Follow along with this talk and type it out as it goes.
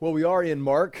Well, we are in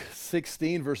Mark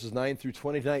 16, verses 9 through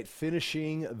 20 tonight,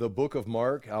 finishing the book of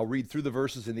Mark. I'll read through the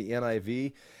verses in the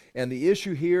NIV. And the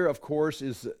issue here, of course,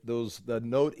 is the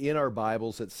note in our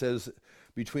Bibles that says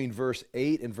between verse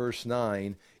 8 and verse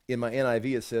 9, in my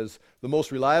NIV it says, the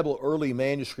most reliable early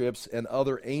manuscripts and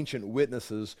other ancient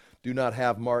witnesses do not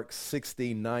have Mark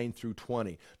 16, 9 through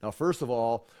 20. Now, first of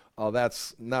all,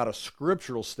 that's not a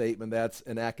scriptural statement, that's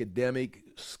an academic,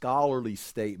 scholarly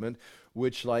statement,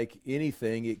 which, like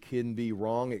anything, it can be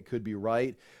wrong, it could be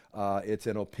right, it's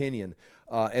an opinion.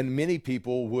 And many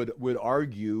people would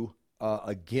argue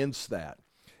against that.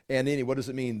 And anyway, what does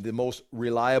it mean? The most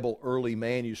reliable early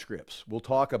manuscripts. We'll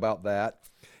talk about that.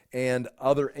 And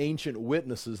other ancient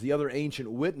witnesses. The other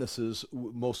ancient witnesses,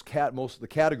 the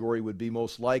category would be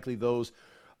most likely those,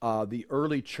 the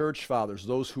early church fathers,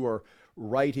 those who are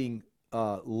writing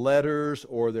letters,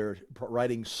 or they're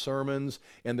writing sermons,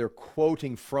 and they're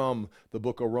quoting from the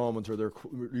book of Romans, or they're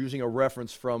using a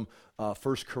reference from 1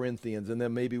 Corinthians, and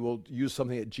then maybe we'll use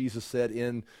something that Jesus said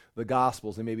in the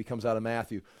Gospels, and maybe comes out of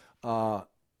Matthew. But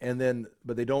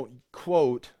they don't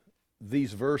quote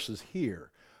these verses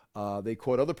here. They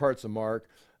quote other parts of Mark.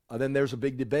 Then there's a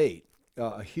big debate,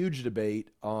 a huge debate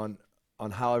on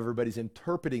how everybody's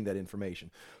interpreting that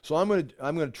information. So I'm going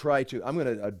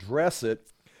to address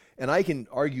it, and I can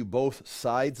argue both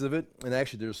sides of it. And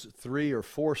actually, there's 3 or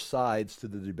 4 sides to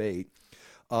the debate,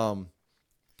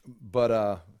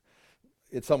 but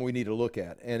it's something we need to look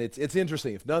at, and it's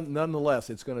interesting. If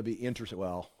nonetheless, it's going to be interesting.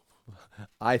 Well,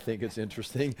 I think it's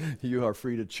interesting. You are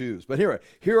free to choose. But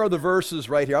here are the verses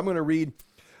right here. I'm going to read.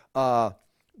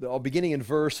 Beginning in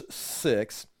verse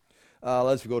 6,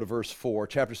 let's go to verse 4,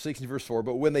 chapter 16, verse 4.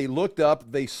 But when they looked up,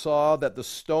 they saw that the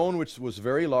stone, which was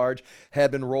very large,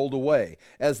 had been rolled away.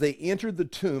 As they entered the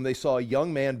tomb, they saw a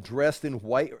young man dressed in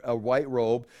a white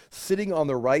robe, sitting on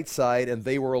the right side, and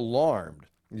they were alarmed.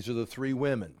 These are the 3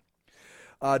 women.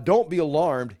 Don't be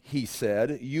alarmed, he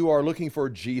said. You are looking for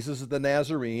Jesus the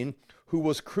Nazarene, who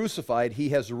was crucified. He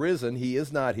has risen. He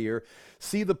is not here.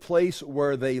 See the place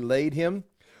where they laid him?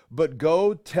 But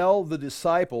go tell the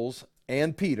disciples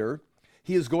and Peter,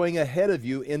 he is going ahead of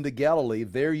you into Galilee.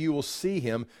 There you will see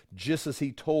him, just as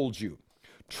he told you.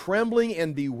 Trembling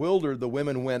and bewildered, the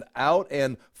women went out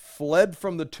and fled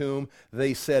from the tomb.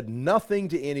 They said nothing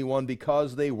to anyone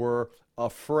because they were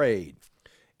afraid.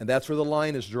 And that's where the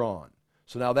line is drawn.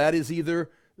 So now that is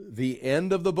either the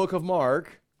end of the book of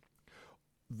Mark.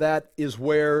 That is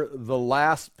where the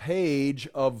last page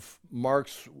of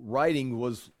Mark's writing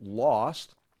was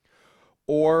lost.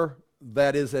 Or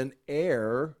that is an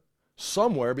error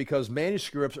somewhere, because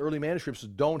early manuscripts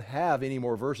don't have any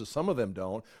more verses. Some of them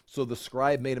don't. So the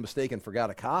scribe made a mistake and forgot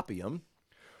to copy them.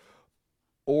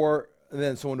 Or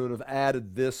then someone would have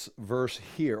added this verse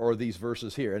here, or these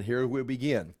verses here. And here we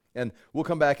begin. And we'll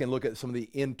come back and look at some of the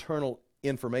internal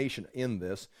information in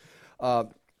this.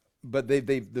 But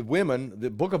the women,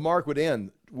 the book of Mark would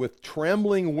end with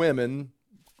trembling women,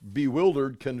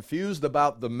 bewildered, confused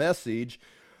about the message.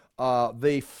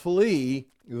 They flee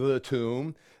the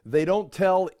tomb. They don't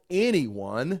tell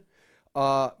anyone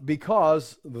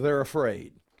because they're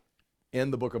afraid. In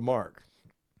the book of Mark.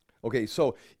 Okay,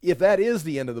 so if that is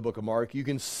the end of the book of Mark, you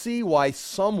can see why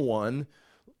someone,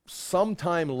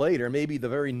 sometime later, maybe the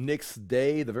very next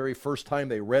day, the very first time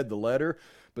they read the letter,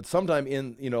 but sometime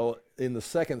in the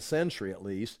 2nd century at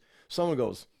least, someone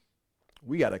goes,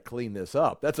 we got to clean this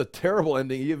up. That's a terrible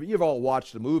ending. You've all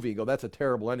watched the movie and go, that's a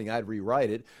terrible ending. I'd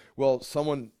rewrite it. Well,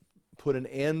 someone put an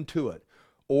end to it.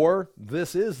 Or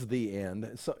this is the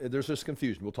end. So, there's just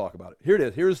confusion. We'll talk about it. Here it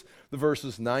is. Here's the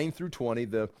verses 9 through 20,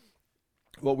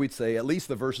 what we'd say, at least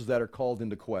the verses that are called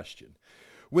into question.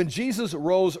 When Jesus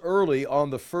rose early on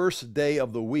the first day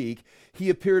of the week, he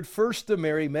appeared first to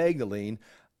Mary Magdalene,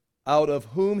 out of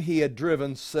whom he had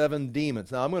driven 7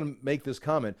 demons. Now, I'm going to make this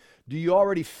comment. Do you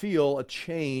already feel a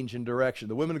change in direction?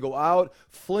 The women go out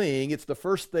fleeing. It's the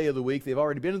first day of the week. They've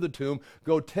already been to the tomb.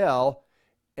 Go tell.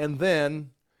 And then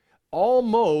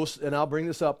almost, and I'll bring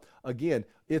this up again,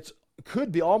 it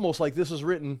could be almost like this is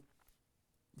written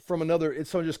from another, it's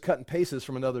someone just cut and paste this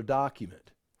from another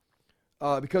document.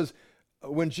 Because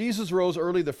when Jesus rose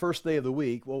early the first day of the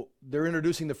week, well, they're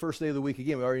introducing the first day of the week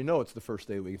again. We already know it's the first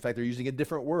day of the week. In fact, they're using a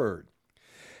different word.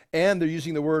 And they're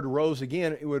using the word rose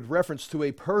again with reference to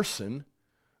a person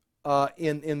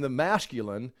in the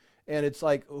masculine. And it's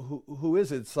like, who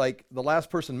is it? It's like the last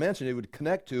person mentioned it would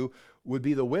connect to would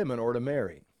be the women or to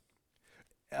Mary.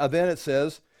 Then it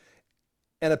says,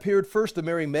 and appeared first to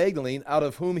Mary Magdalene, out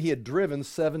of whom he had driven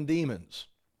 7 demons.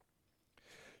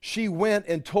 She went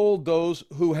and told those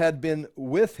who had been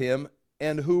with him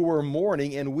and who were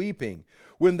mourning and weeping.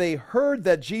 When they heard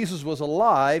that Jesus was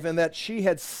alive and that she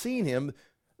had seen him,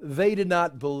 they did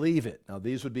not believe it. Now,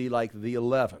 these would be like the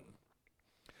 11.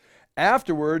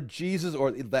 Afterward, Jesus,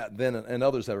 or that then and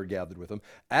others that were gathered with him,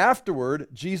 afterward,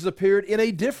 Jesus appeared in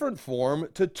a different form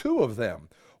to two of them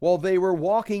while they were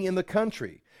walking in the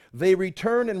country. They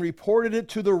returned and reported it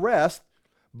to the rest,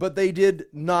 but they did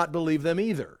not believe them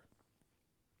either.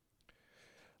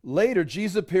 Later,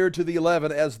 Jesus appeared to the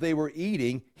 11 as they were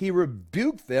eating. He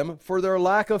rebuked them for their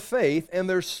lack of faith and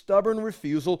their stubborn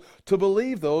refusal to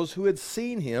believe those who had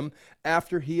seen him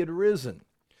after he had risen.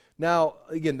 Now,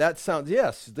 again, that sounds,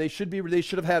 yes, they should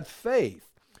have had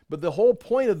faith. But the whole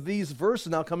point of these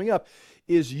verses now coming up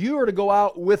is you are to go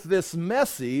out with this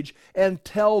message and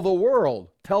tell the world.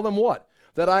 Tell them what?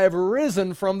 That I have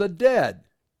risen from the dead.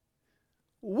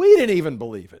 We didn't even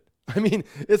believe it. I mean,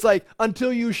 it's like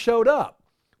until you showed up.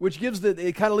 Which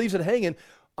it kind of leaves it hanging.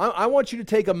 I want you to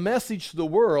take a message to the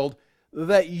world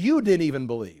that you didn't even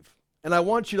believe. And I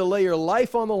want you to lay your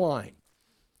life on the line.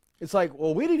 It's like,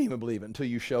 well, we didn't even believe it until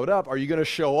you showed up. Are you going to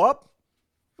show up?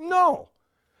 No.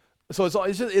 So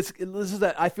this is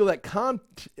that, I feel that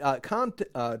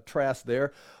contrast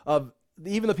there of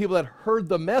even the people that heard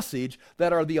the message,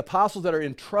 that are the apostles that are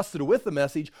entrusted with the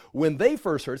message when they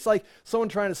first heard. It's like someone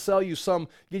trying to sell you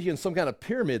get you in some kind of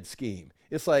pyramid scheme.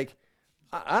 It's like,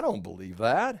 I don't believe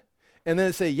that. And then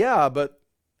they say, yeah,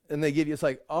 and they give you, it's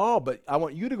like, oh, but I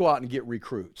want you to go out and get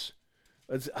recruits.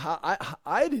 I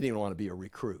didn't even want to be a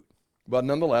recruit. But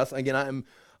nonetheless, again,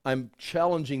 I'm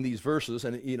challenging these verses,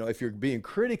 and if you're being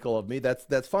critical of me,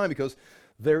 that's fine because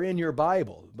they're in your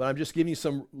Bible. But I'm just giving you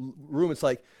some room. It's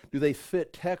like, do they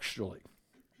fit textually?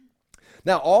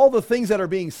 Now, all the things that are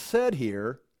being said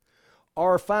here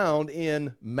are found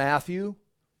in Matthew,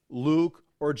 Luke,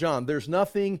 or John. There's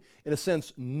nothing, in a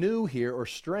sense, new here or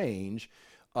strange.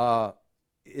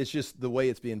 It's just the way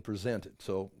it's being presented.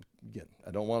 So, again,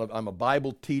 I'm a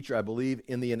Bible teacher. I believe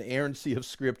in the inerrancy of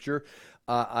Scripture.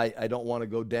 I don't want to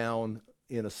go down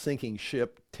in a sinking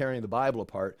ship tearing the Bible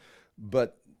apart.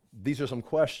 But these are some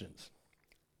questions.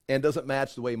 And does it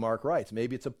match the way Mark writes?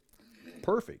 Maybe it's a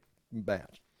perfect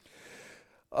match.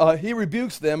 He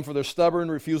rebukes them for their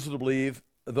stubborn refusal to believe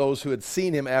those who had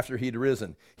seen him after he'd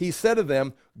risen. He said to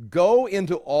them, "Go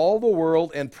into all the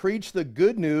world and preach the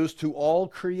good news to all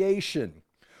creation.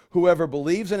 Whoever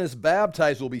believes and is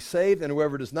baptized will be saved, and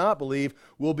whoever does not believe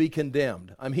will be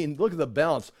condemned." I mean, look at the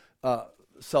balance.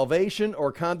 Salvation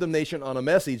or condemnation on a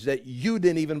message that you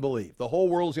didn't even believe. The whole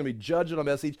world is going to be judged on a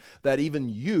message that even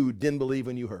you didn't believe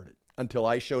when you heard it, until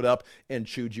I showed up and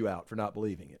chewed you out for not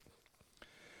believing it.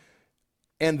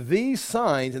 And these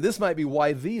signs, and this might be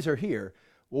why these are here,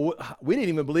 well, we didn't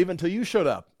even believe until you showed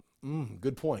up.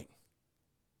 Good point.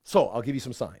 So I'll give you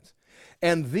some signs.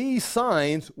 And these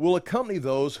signs will accompany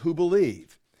those who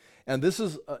believe. And this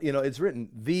is, it's written,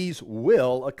 these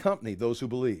will accompany those who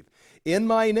believe. In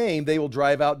my name, they will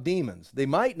drive out demons. They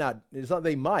might not, it's not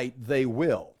they might, they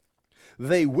will.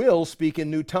 They will speak in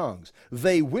new tongues.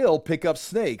 They will pick up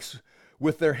snakes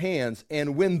with their hands.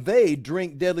 And when they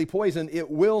drink deadly poison, it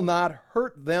will not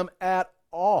hurt them at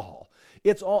all.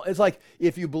 It's like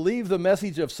if you believe the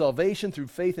message of salvation through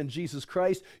faith in Jesus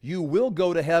Christ, you will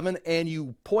go to heaven,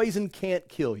 and poison can't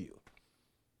kill you.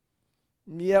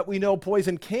 Yet we know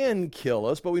poison can kill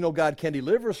us, but we know God can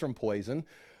deliver us from poison.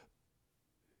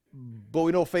 But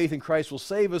we know faith in Christ will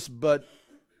save us, but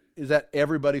is that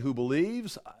everybody who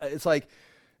believes? It's like,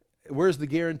 where's the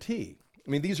guarantee? I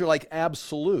mean, these are like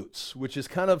absolutes, which is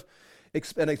kind of,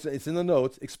 and it's in the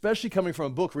notes, especially coming from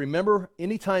a book. Remember,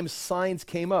 anytime signs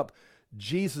came up,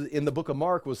 Jesus in the book of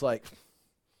Mark was like,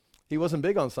 he wasn't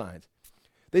big on signs.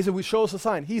 They said, show us a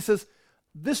sign. He says,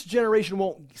 this generation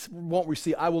won't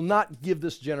receive. I will not give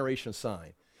this generation a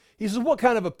sign. He says, what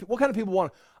kind of people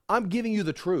want? I'm giving you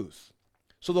the truth.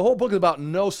 So the whole book is about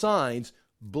no signs,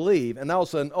 believe, and all of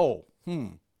a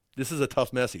sudden, this is a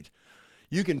tough message.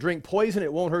 You can drink poison,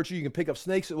 it won't hurt you. You can pick up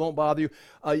snakes, it won't bother you.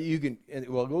 It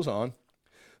goes on.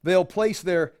 They'll place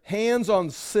their hands on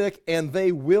sick, and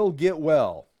they will get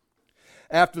well.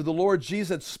 After the Lord Jesus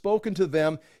had spoken to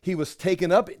them, he was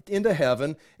taken up into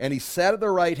heaven, and he sat at the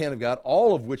right hand of God,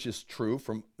 all of which is true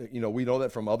from, we know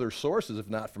that from other sources, if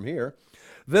not from here.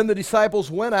 Then the disciples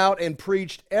went out and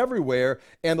preached everywhere,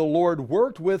 and the Lord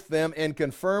worked with them and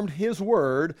confirmed his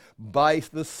word by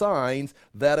the signs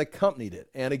that accompanied it.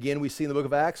 And again, we see in the book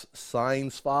of Acts,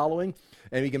 signs following,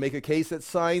 and we can make a case that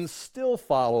signs still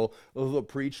follow the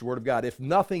preached word of God. If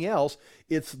nothing else,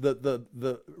 it's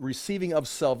the receiving of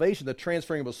salvation, the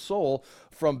transferring of a soul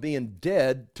from being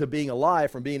dead to being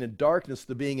alive, from being in darkness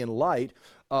to being in light.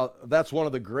 That's one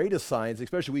of the greatest signs,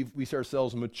 especially we see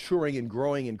ourselves maturing and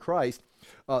growing in Christ.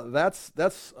 That's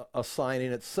a sign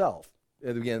in itself.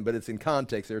 And again, but it's in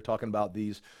context. They're talking about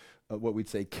these, what we'd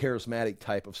say, charismatic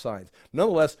type of signs.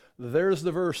 Nonetheless, there's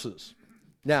the verses.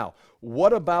 Now,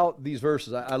 what about these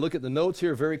verses? I look at the notes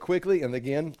here very quickly, and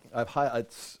again,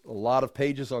 it's a lot of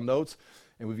pages on notes,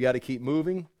 and we've got to keep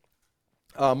moving.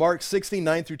 Mark 16,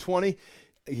 9 through 20.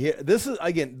 This is,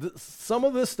 again, some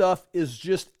of this stuff is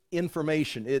just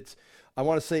information. I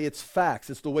want to say it's facts.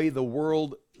 It's the way the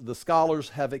world, the scholars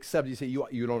have accepted. You say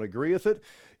you don't agree with it?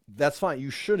 That's fine.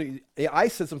 You shouldn't. I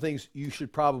said some things you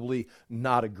should probably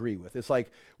not agree with. It's like,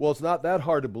 well, it's not that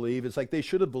hard to believe. It's like they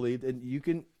should have believed, and you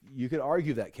can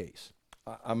argue that case.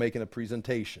 I'm making a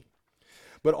presentation.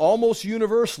 But almost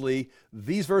universally,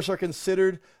 these verses are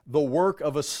considered the work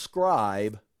of a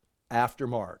scribe after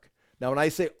Mark. Now, when I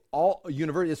say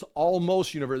it's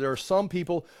almost universal. There are some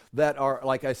people that are,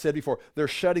 like I said before, they're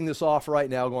shutting this off right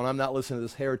now, going, I'm not listening to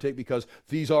this heretic because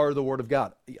these are the Word of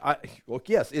God. Well,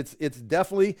 yes, it's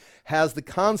definitely has the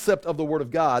concept of the Word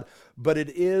of God, but it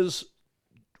is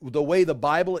the way the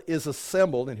Bible is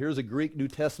assembled, and here's a Greek New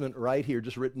Testament right here,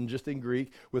 written in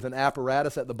Greek, with an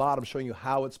apparatus at the bottom showing you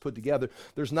how it's put together.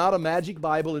 There's not a magic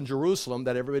Bible in Jerusalem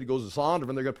that everybody goes to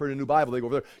Zondervan, they're going to put in a new Bible. They go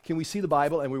over there, can we see the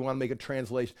Bible? And we want to make a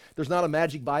translation. There's not a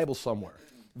magic Bible somewhere.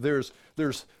 There's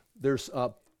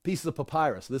pieces of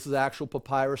papyrus. This is actual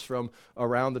papyrus from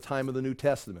around the time of the New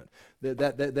Testament.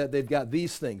 That they've got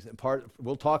these things.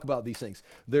 We'll talk about these things.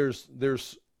 There's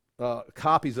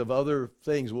copies of other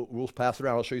things. We'll pass it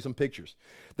around. I'll show you some pictures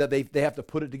that they have to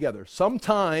put it together.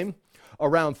 Sometime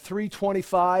around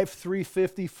 325,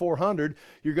 350, 400,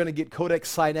 you're going to get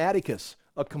Codex Sinaiticus,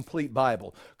 a complete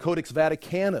Bible. Codex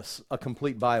Vaticanus, a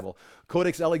complete Bible.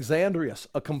 Codex Alexandrius,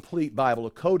 a complete Bible.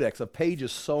 A codex of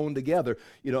pages sewn together,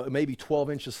 maybe 12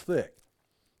 inches thick.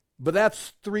 But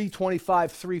that's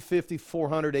 325, 350,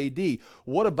 400 AD.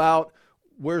 What about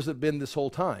where's it been this whole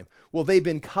time? Well, they've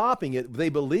been copying it. They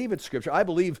believe it's Scripture. I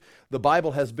believe the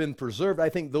Bible has been preserved. I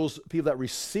think those people that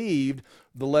received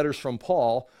the letters from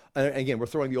Paul, and again, we're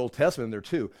throwing the Old Testament in there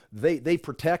too, they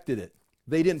protected it.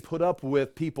 They didn't put up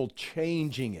with people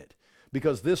changing it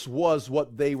because this was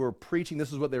what they were preaching.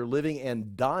 This is what they're living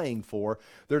and dying for.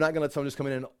 They're not going to let someone just come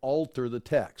in and alter the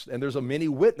text. And there's many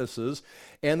witnesses,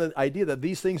 and the idea that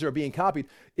these things are being copied.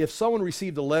 If someone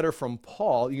received a letter from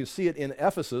Paul, you can see it in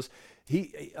Ephesus,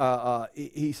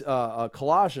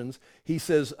 Colossians, he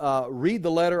says, read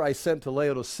the letter I sent to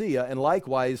Laodicea, and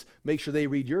likewise make sure they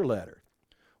read your letter.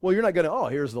 Well, you're not going to,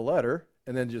 here's the letter,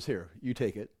 and then just here, you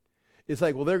take it. It's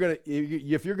like, well,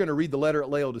 if you're going to read the letter at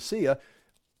Laodicea,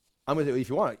 I'm going to say, if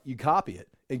you want, you copy it,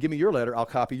 and give me your letter, I'll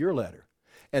copy your letter.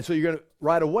 And so you're going to,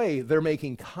 right away, they're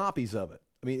making copies of it.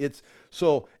 I mean,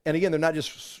 and again, they're not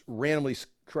just randomly,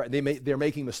 they're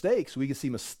making mistakes. We can see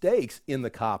mistakes in the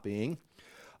copying.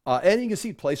 And you can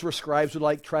see places where scribes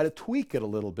would try to tweak it a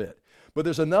little bit. But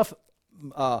there's enough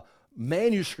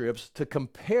manuscripts to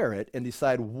compare it and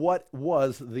decide what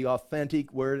was the authentic,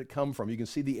 where did it come from. You can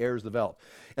see the errors develop.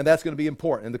 And that's going to be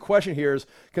important. And the question here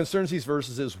concerns these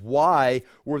verses is why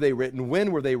were they written,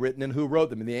 when were they written, and who wrote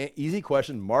them? And the easy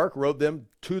question, Mark wrote them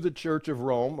to the church of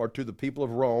Rome, or to the people of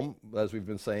Rome, as we've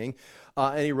been saying,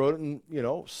 and he wrote it in,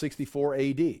 64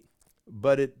 AD.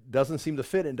 But it doesn't seem to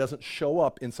fit and doesn't show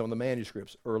up in some of the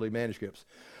manuscripts, early manuscripts.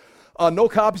 No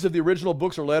copies of the original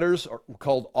books or letters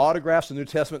called autographs in the New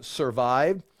Testament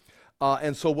survived.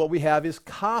 And so what we have is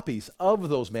copies of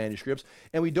those manuscripts,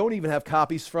 and we don't even have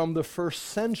copies from the first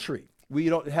century. We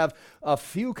don't have a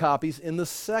few copies in the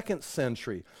second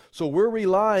century. So we're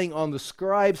relying on the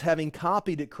scribes having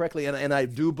copied it correctly, and I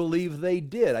do believe they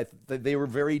did. They were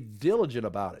very diligent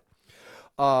about it.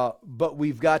 But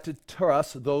we've got to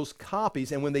trust those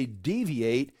copies, and when they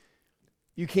deviate,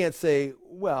 you can't say,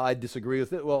 well, I disagree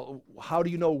with it. Well, how do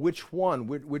you know which one?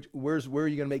 Where are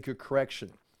you going to make your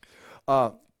correction?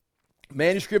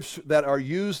 Manuscripts that are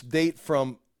used date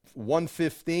from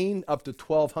 115 up to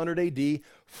 1200 AD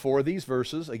for these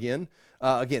verses. We'll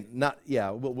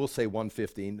say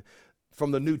 115.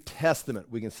 From the New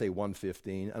Testament, we can say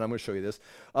 115, and I'm going to show you this.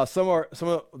 Some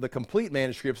of the complete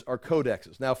manuscripts are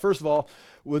codexes. Now, first of all,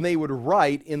 when they would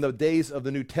write in the days of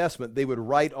the New Testament, they would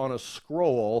write on a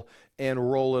scroll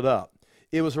and roll it up.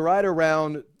 It was right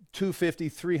around 250,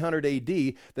 300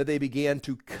 AD that they began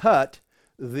to cut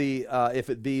the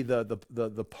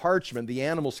parchment, the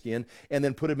animal skin, and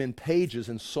then put them in pages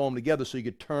and sew them together so you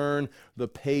could turn the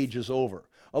pages over.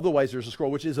 Otherwise, there's a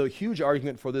scroll, which is a huge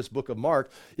argument for this book of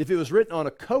Mark. If it was written on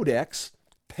a codex,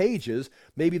 pages,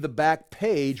 maybe the back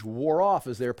page wore off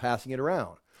as they're passing it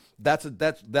around.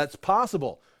 That's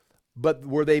possible. But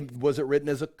was it written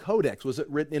as a codex? Was it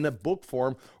written in a book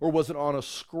form, or was it on a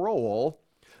scroll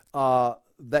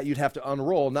that you'd have to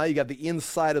unroll. Now you got the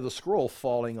inside of the scroll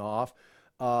falling off,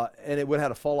 and it would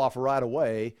have to fall off right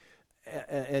away.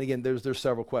 And again, there's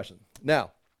several questions.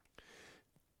 Now,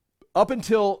 up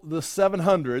until the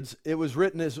 700s, it was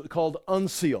written as called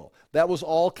unseal. That was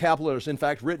all capital letters. In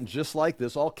fact, written just like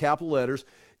this, all capital letters.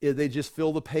 They just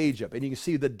fill the page up. And you can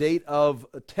see the date of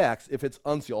a text if it's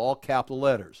unseal, all capital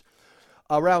letters.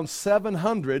 Around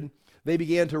 700, they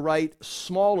began to write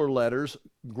smaller letters.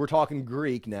 We're talking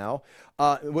Greek now.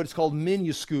 What's called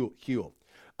minuscule.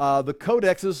 The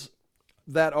codexes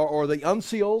that are, or the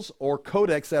unseals or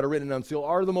codex that are written in unseal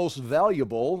are the most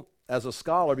valuable as a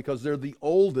scholar because they're the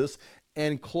oldest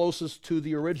and closest to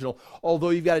the original. Although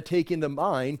you've got to take into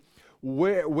mind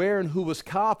where and who was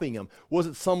copying them. Was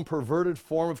it some perverted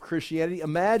form of Christianity?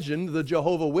 Imagine the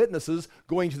Jehovah Witnesses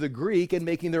going to the Greek and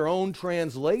making their own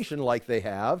translation like they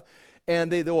have.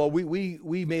 And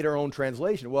we made our own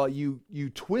translation. Well, you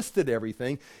twisted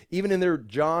everything. Even in their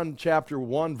John chapter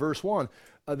 1, verse 1,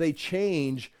 they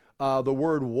change the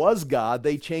word was God.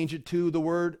 They change it to the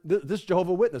word, this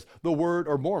Jehovah Witness, the word,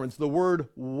 or Mormons, the word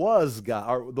was God,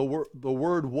 or the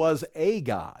word was a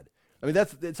God. I mean,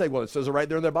 it's like, well, it says it right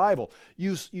there in their Bible.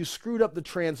 You screwed up the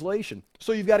translation.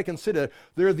 So you've got to consider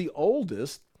they're the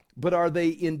oldest, but are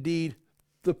they indeed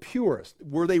the purest?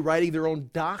 Were they writing their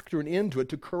own doctrine into it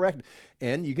to correct it?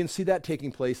 And you can see that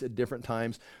taking place at different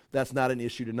times. That's not an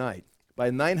issue tonight.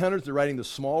 By the 900s, they're writing the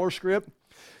smaller script.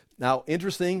 Now,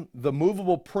 interesting, the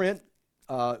movable print,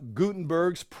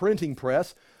 Gutenberg's printing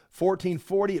press,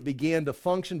 1440, it began to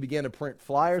function, began to print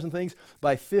flyers and things.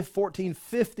 By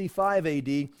 1455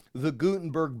 AD, the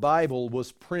Gutenberg Bible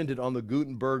was printed on the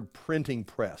Gutenberg printing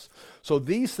press. So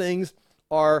these things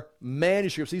are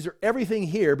manuscripts. These are everything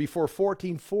here before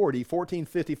 1440,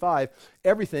 1455,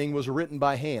 everything was written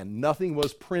by hand. Nothing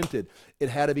was printed. It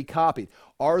had to be copied.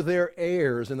 Are there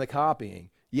errors in the copying?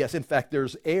 Yes, in fact,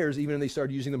 there's errors even when they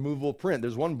started using the movable print.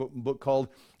 There's one book called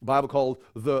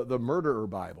the Murderer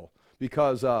Bible,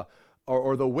 because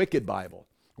or the Wicked Bible.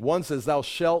 One says thou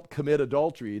shalt commit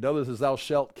adultery. Another says thou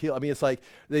shalt kill. I mean, it's like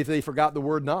they forgot the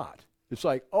word not. It's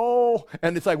like, oh,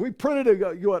 and it's like we printed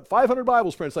 500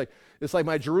 Bibles printed. It's like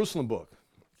my Jerusalem book,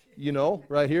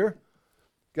 right here.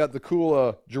 Got the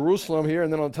cool Jerusalem here,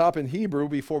 and then on top in Hebrew,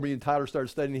 before me and Tyler started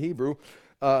studying Hebrew,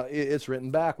 it's written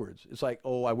backwards. It's like,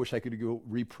 oh, I wish I could go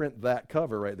reprint that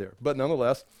cover right there. But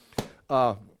nonetheless,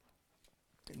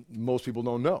 most people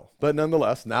don't know. But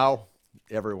nonetheless, now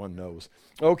everyone knows.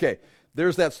 Okay,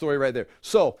 there's that story right there.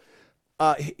 So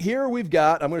here we've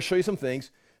got, I'm going to show you some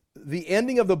things. The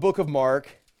ending of the book of Mark,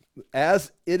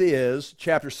 as it is,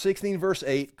 chapter 16, verse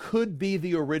 8, could be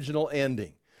the original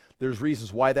ending. There's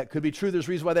reasons why that could be true. There's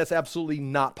reasons why that's absolutely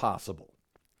not possible.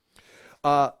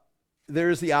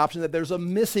 There's the option that there's a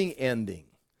missing ending,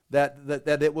 that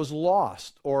it was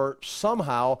lost, or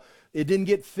somehow it didn't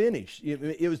get finished.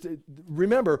 It was.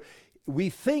 Remember, we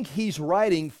think he's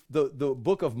writing the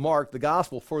book of Mark, the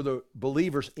gospel, for the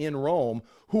believers in Rome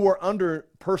who were under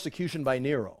persecution by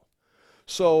Nero.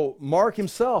 So Mark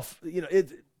himself,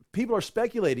 people are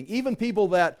speculating. Even people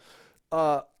that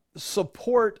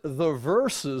support the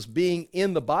verses being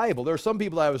in the Bible. There are some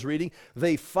people I was reading,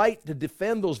 they fight to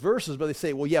defend those verses, but they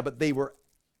say, well, yeah, but they were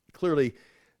clearly,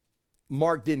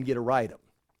 Mark didn't get to write them.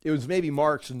 It was maybe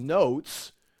Mark's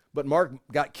notes, but Mark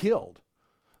got killed.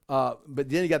 But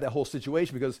then you got that whole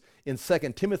situation because in 2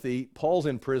 Timothy, Paul's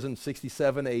in prison,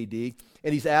 67 AD,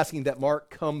 and he's asking that Mark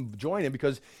come join him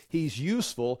because he's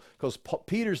useful, because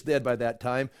Peter's dead by that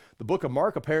time. The book of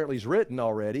Mark apparently is written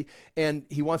already, and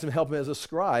he wants him to help him as a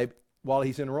scribe while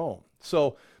he's in Rome.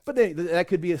 So, but that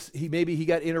could be, maybe he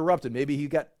got interrupted, maybe he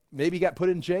got put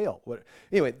in jail.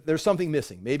 Anyway, there's something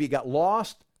missing. Maybe it got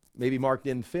lost, maybe Mark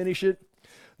didn't finish it.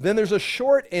 Then there's a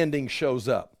short ending shows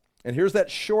up. And here's that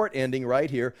short ending right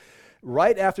here.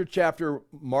 Right after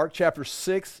Mark chapter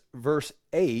 16, verse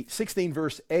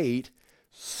 8,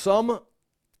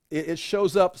 it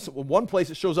shows up, one place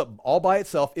it shows up all by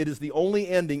itself. It is the only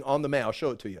ending on the I'll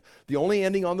show it to you. The only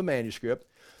ending on the manuscript.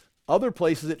 Other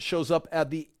places it shows up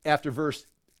after verse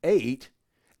 8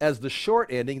 as the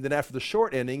short ending. Then after the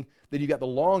short ending, then you got the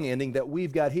long ending that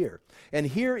we've got here. And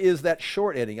here is that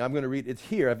short ending. I'm going to read, it's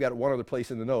here. I've got one other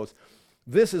place in the notes.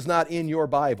 This is not in your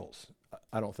Bibles,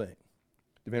 I don't think,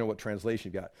 depending on what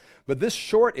translation you got. But this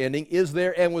short ending is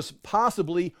there and was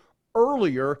possibly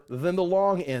earlier than the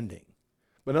long ending.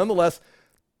 But nonetheless,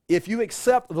 if you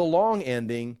accept the long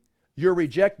ending, you're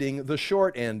rejecting the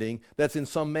short ending that's in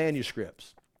some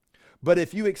manuscripts. But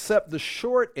if you accept the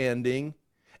short ending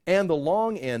and the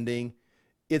long ending,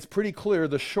 it's pretty clear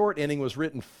the short ending was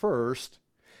written first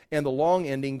and the long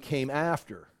ending came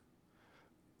after.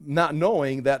 not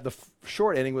knowing that the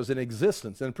short ending was in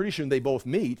existence. And pretty soon they both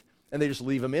meet, and they just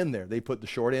leave them in there. They put the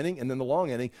short ending and then the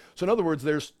long ending. So in other words,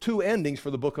 there's two endings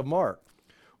for the book of Mark,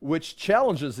 which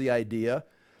challenges the idea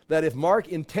that if Mark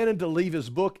intended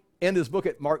to end his book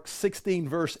at Mark 16,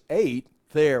 verse 8,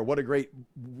 there, what a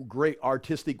great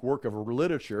artistic work of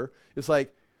literature. It's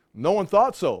like, no one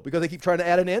thought so, because they keep trying to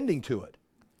add an ending to it.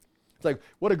 It's like,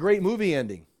 what a great movie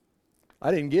ending.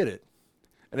 I didn't get it.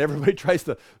 And everybody tries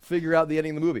to figure out the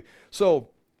ending of the movie. So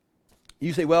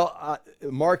you say, well,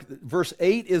 Mark, verse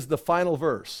 8 is the final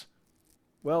verse.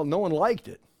 Well, no one liked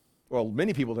it. Well,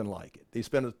 many people didn't like it. They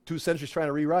spent 2 centuries trying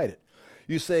to rewrite it.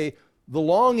 You say, the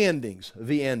long ending's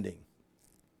the ending.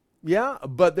 Yeah,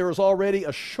 but there was already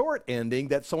a short ending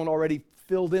that someone already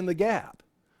filled in the gap.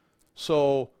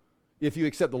 So if you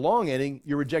accept the long ending,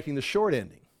 you're rejecting the short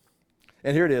ending.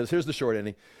 And here it is. Here's the short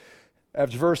ending.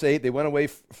 After verse 8, they went away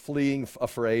fleeing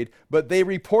afraid, but they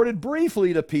reported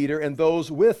briefly to Peter and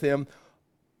those with him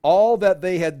all that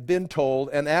they had been told.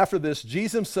 And after this,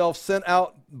 Jesus himself sent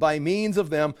out by means of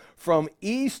them from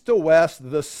east to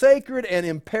west the sacred and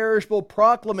imperishable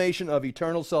proclamation of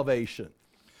eternal salvation.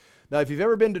 Now, if you've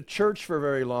ever been to church for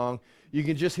very long, you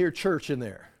can just hear church in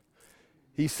there.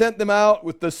 He sent them out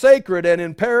with the sacred and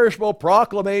imperishable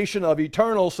proclamation of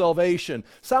eternal salvation.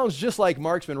 Sounds just like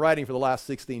Mark's been writing for the last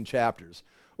 16 chapters.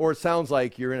 Or it sounds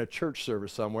like you're in a church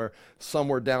service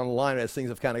somewhere down the line as things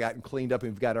have kind of gotten cleaned up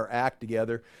and we've got our act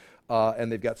together and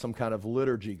they've got some kind of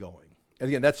liturgy going. And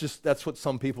again, that's what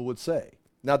some people would say.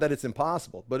 Not that it's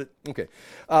impossible, but okay.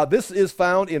 This is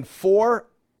found in 4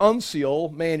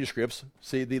 unsealed manuscripts.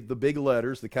 See the big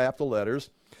letters, the capital letters.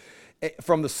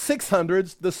 From the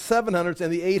 600s, the 700s,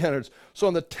 and the 800s. So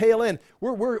on the tail end,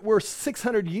 we're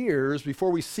 600 years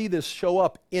before we see this show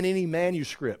up in any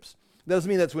manuscripts. Doesn't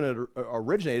mean that's when it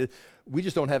originated. We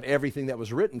just don't have everything that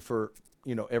was written for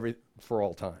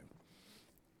all time.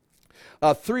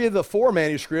 3 of the 4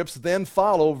 manuscripts then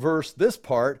follow this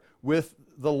part with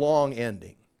the long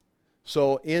ending.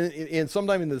 So in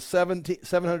sometime in the 700s,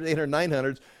 800s,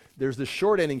 900s, there's this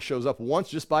short ending shows up once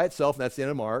just by itself, and that's the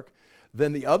end of Mark.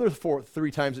 Then the other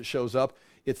 3 times it shows up,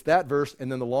 it's that verse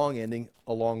and then the long ending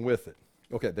along with it.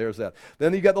 Okay, there's that.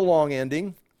 Then you got the long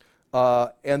ending,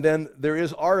 and then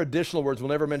are additional words. We'll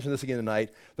never mention this again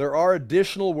tonight. There are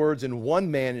additional words in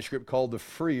one manuscript called the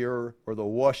Freer or the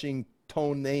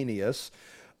Washingtonianus,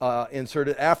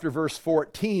 inserted after verse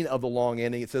 14 of the long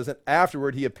ending. It says, and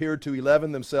afterward he appeared to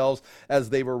 11 themselves as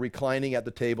they were reclining at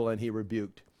the table, and he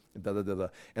rebuked.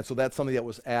 And so that's something that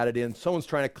was added in. Someone's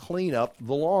trying to clean up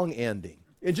the long ending.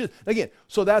 It just, again,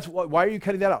 so that's why are you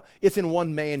cutting that out? It's in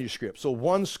one manuscript. So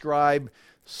one scribe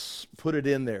put it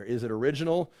in there. Is it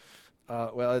original?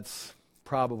 Well, it's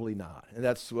probably not. And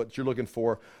that's what you're looking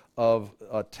for of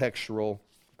textual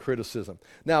criticism.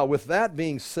 Now, with that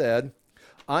being said,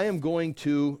 I am going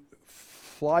to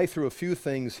fly through a few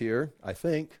things here, I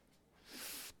think.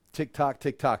 Tick-tock,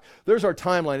 tick-tock. There's our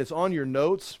timeline. It's on your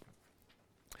notes.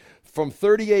 From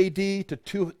 30 AD to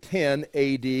 210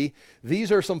 AD, these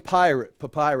are some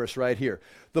papyrus right here.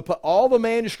 All the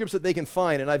manuscripts that they can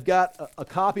find, and I've got a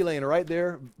copy laying right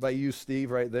there by you,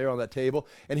 Steve, right there on that table.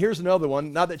 And here's another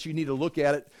one, not that you need to look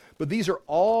at it, but these are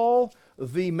all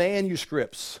the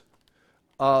manuscripts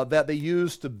that they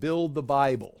use to build the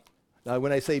Bible. Now,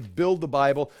 when I say build the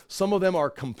Bible, some of them are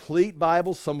complete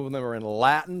Bibles, some of them are in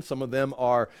Latin, some of them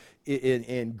are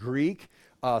in Greek,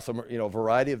 some are, a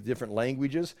variety of different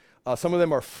languages. Some of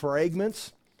them are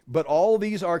fragments, but all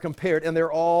these are compared, and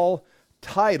they're all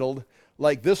titled,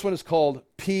 like this one is called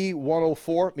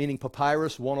P104, meaning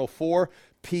Papyrus 104,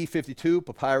 P52,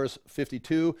 Papyrus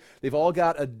 52. They've all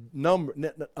got a number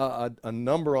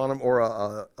on them,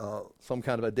 or some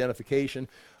kind of identification.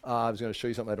 I was going to show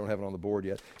you something. I don't have it on the board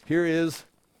yet. Here is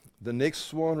the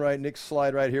next one, next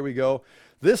slide right here we go.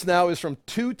 This now is from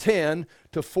 210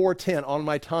 to 410 on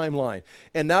my timeline.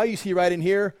 And now you see right in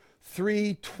here,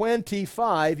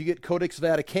 325, you get Codex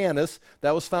Vaticanus.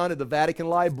 That was found at the Vatican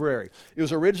Library.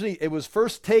 It was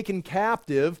first taken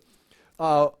captive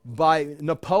by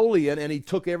Napoleon, and he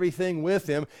took everything with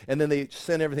him, and then they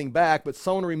sent everything back. But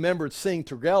someone remembered seeing,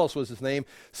 Tergellus was his name,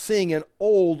 seeing an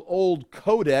old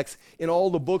codex in all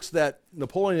the books that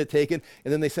Napoleon had taken,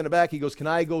 and then they sent it back. He goes, can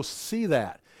I go see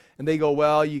that? And they go,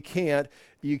 well, you can't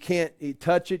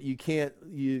touch it,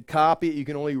 you copy it, you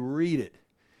can only read it.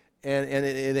 And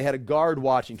they had a guard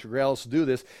watching Tergellus do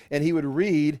this, and he would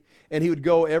read, and he would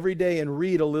go every day and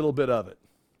read a little bit of it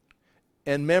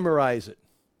and memorize it.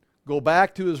 Go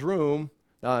back to his room,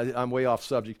 I'm way off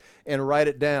subject, and write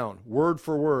it down, word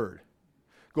for word.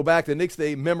 Go back the next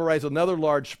day, memorize another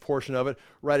large portion of it,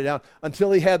 write it down,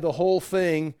 until he had the whole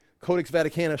thing, Codex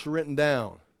Vaticanus, written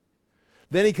down.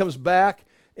 Then he comes back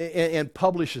and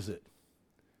publishes it.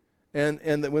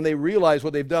 And when they realize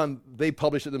what they've done, they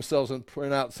publish it themselves and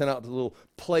send out the little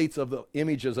plates of the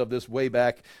images of this way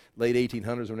back late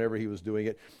 1800s, whenever he was doing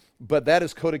it. But that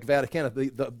is Codex Vaticanus.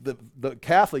 The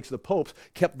Catholics, the popes,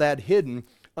 kept that hidden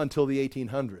until the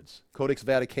 1800s. Codex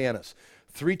Vaticanus,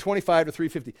 325 to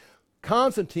 350.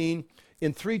 Constantine,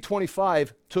 in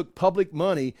 325, took public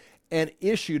money and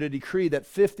issued a decree that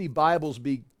 50 Bibles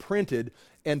be printed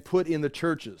and put in the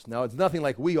churches. Now, it's nothing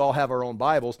like we all have our own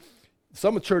Bibles.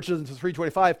 Some churches in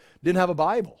 325 didn't have a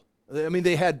Bible. I mean,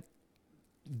 they had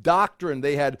doctrine,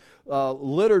 they had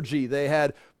liturgy, they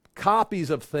had copies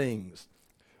of things.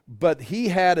 But he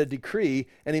had a decree,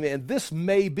 and this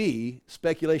may be,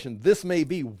 speculation, this may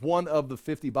be one of the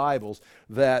 50 Bibles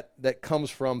that comes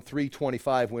from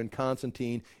 325 when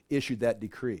Constantine issued that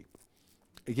decree.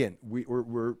 Again,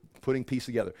 we're putting piece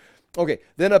together. Okay,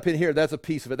 then up in here, that's a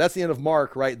piece of it. That's the end of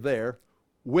Mark right there,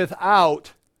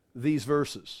 without these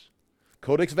verses.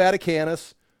 Codex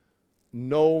Vaticanus,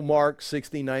 no Mark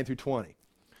 16, 9 through 20.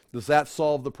 Does that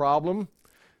solve the problem?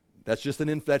 That's just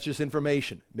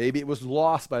information. Maybe it was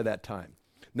lost by that time.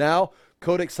 Now,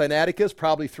 Codex Sinaiticus,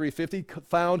 probably 350,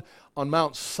 found on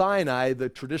Mount Sinai, the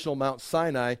traditional Mount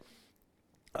Sinai.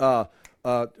 I'll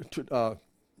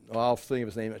think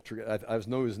of his name. I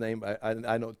know his name.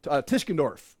 I know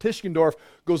Tischendorf. Tischendorf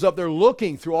goes up there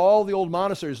looking through all the old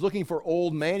monasteries, looking for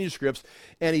old manuscripts,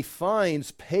 and he finds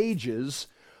pages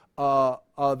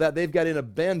that they've got in a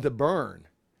bin to burn.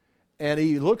 And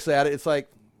he looks at it. It's like,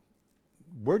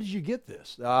 where did you get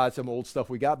this? It's some old stuff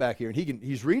we got back here. And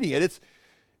he's reading it.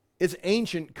 It's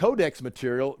ancient codex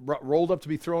material rolled up to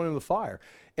be thrown in the fire.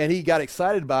 And he got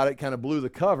excited about it, kind of blew the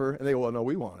cover, and they go, well, no,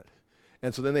 we want it.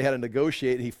 And so then they had to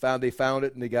negotiate. They found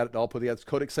it, and they got it all put together. It's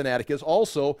Codex Sinaiticus,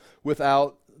 also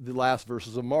without the last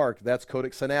verses of Mark. That's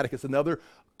Codex Sinaiticus, another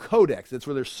codex. That's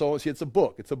where there's see, it's a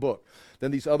book. It's a book.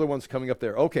 Then these other ones coming up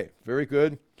there. Okay, very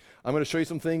good. I'm going to show you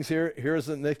some things here. Here's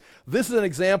the next. This is an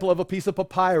example of a piece of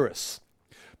papyrus.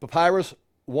 Papyrus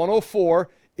 104,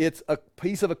 it's a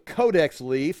piece of a codex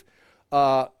leaf,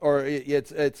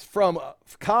 it's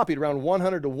copied around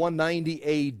 100 to 190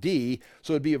 A.D.,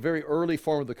 so it'd be a very early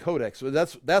form of the codex. So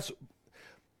that's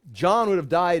John would have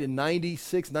died in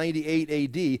 96, 98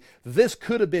 A.D. This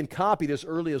could have been copied as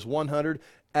early as 100,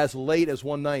 as late as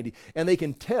 190. And they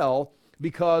can tell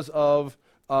because of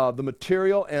the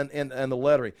material and the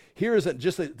lettering. Here isn't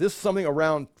just this is something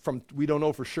around from, we don't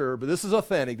know for sure, but this is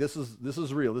authentic. This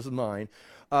is real. This is mine.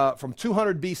 From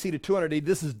 200 BC to 200 AD.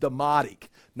 This is demotic,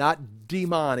 not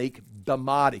demonic.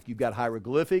 Demotic. You've got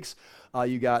hieroglyphics.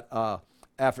 You got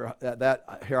after that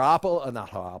Hierapolis, not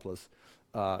Hierapolis.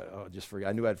 Just forget.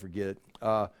 I knew I'd forget it.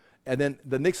 And then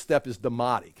the next step is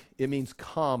demotic. It means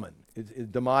common.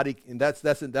 It's demotic, and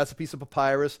that's a piece of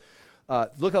papyrus.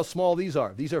 Look how small these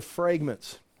are. These are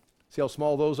fragments. See how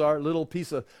small those are? Little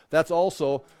piece of, that's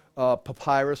also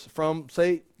papyrus from,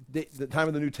 say, the time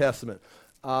of the New Testament.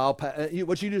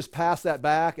 What you do is pass that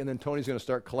back, and then Tony's going to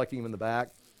start collecting them in the back.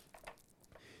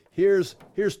 Here's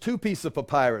two pieces of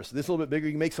papyrus. This is a little bit bigger.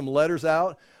 You can make some letters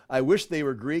out. I wish they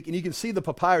were Greek. And you can see the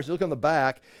papyrus. You look on the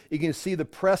back. You can see the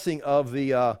pressing of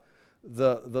the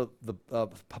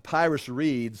papyrus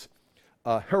reads,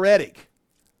 heretic.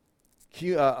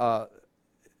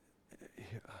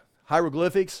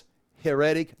 Hieroglyphics,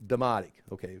 heretic, demotic.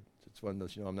 Okay, it's one of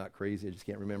those, I'm not crazy. I just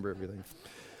can't remember everything.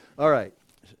 All right,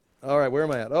 where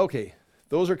am I at? Okay,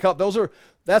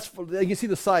 that's, you can see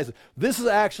the size. This is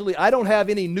actually, I don't have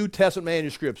any New Testament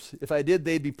manuscripts. If I did,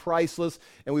 they'd be priceless,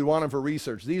 and we'd want them for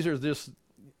research. These are just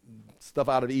stuff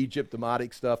out of Egypt,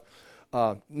 demotic stuff.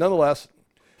 Nonetheless,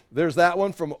 there's that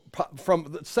one from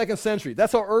the 2nd century.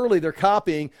 That's how early they're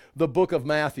copying the book of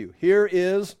Matthew. Here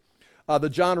is the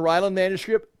John Ryland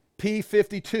manuscript,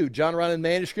 P52, John Ryland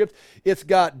manuscript. It's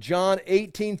got John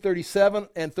 18:37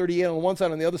 and 38 on one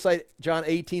side. On the other side, John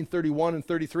 18:31 and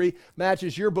 33.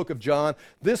 Matches your book of John.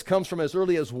 This comes from as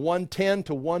early as 110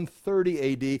 to 130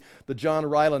 A.D., the John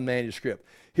Ryland manuscript.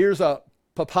 Here's a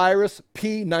papyrus,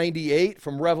 P98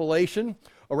 from Revelation,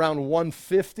 around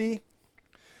 150.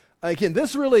 Again,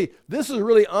 this is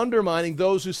really undermining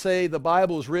those who say the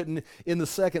Bible is written in the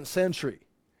 2nd century.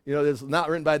 You know, it's not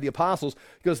written by the apostles,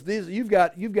 because you've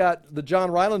got the John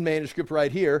Ryland manuscript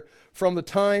right here from the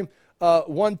time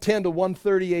 110 to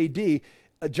 130 A.D.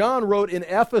 John wrote in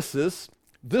Ephesus.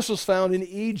 This was found in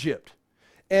Egypt,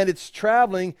 and it's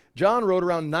traveling. John wrote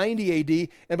around 90 A.D.,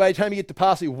 and by the time you get to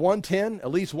possibly 110, at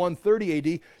least 130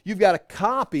 A.D., you've got a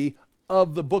copy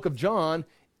of the book of John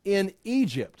in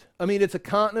Egypt. I mean, it's a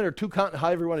continent or two continents,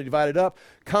 however you want to divide it up,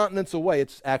 continents away.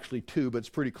 It's actually two, but it's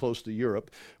pretty close to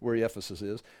Europe, where Ephesus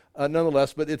is.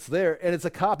 nonetheless, but it's there, and it's a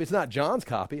copy. It's not John's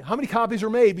copy. How many copies were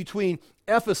made between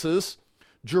Ephesus,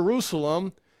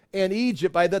 Jerusalem, and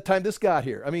Egypt by the time this got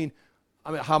here? I mean,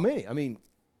 how many? I mean,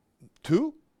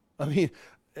 2? I mean,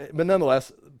 but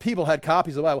nonetheless, people had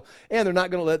copies of the Bible, and they're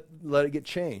not going to let it get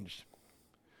changed.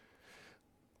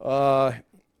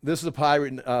 This is a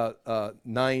pirate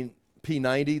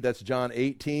P90. That's John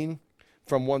 18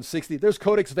 from 160. There's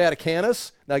Codex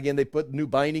Vaticanus. Now again, they put new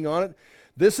binding on it.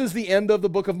 This is the end of the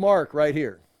book of Mark right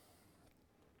here.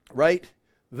 Right?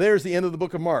 There's the end of the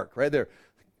book of Mark right there.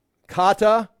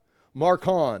 Kata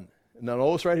Markon. Now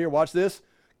notice right here, watch this.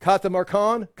 Kata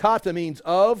Markon. Kata means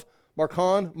of.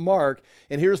 Markon, Mark.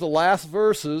 And here's the last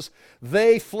verses.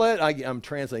 They fled. I'm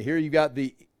translating. Here you got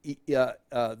the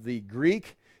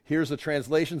Greek. Here's the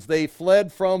translations. They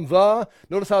fled from the.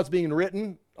 Notice how it's being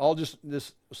written. All just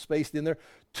this spaced in there.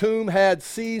 Tomb had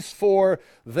ceased for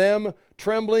them,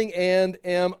 trembling and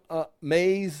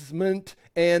amazement,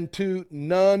 and to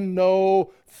none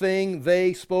no thing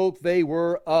they spoke. They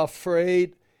were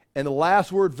afraid. And the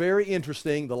last word, very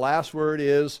interesting. The last word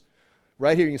is,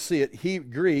 right here you can see it,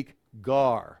 Greek,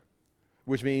 gar,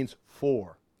 which means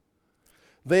for.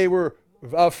 They were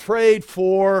afraid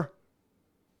for.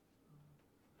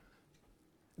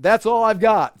 That's all I've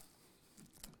got.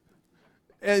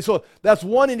 And so that's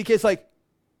one indicates like,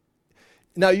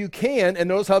 now you can, and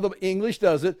notice how the English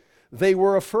does it, they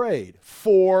were afraid.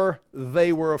 For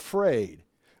they were afraid.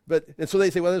 And so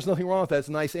they say, well, there's nothing wrong with that. It's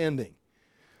a nice ending.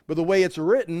 But the way it's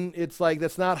written, it's like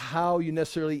that's not how you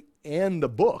necessarily end a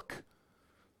book.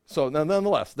 So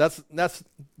nonetheless,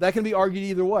 that can be argued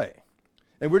either way.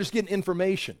 And we're just getting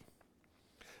information.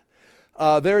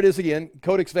 There it is again,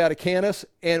 Codex Vaticanus.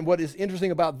 And what is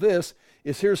interesting about this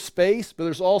is here's space, but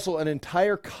there's also an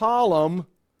entire column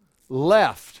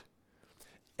left.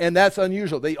 And that's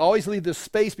unusual. They always leave this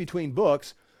space between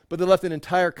books, but they left an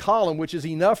entire column, which is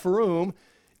enough room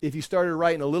if you started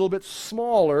writing a little bit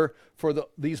smaller for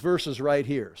these verses right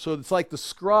here. So it's like the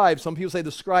scribe, some people say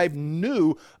the scribe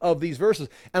knew of these verses.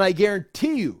 And I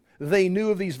guarantee you they knew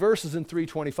of these verses in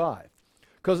 325.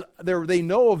 Because they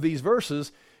know of these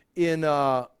verses in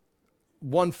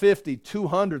 150,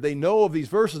 200. They know of these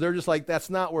verses. They're just like,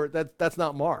 that's not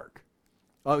Mark.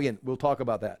 Again, we'll talk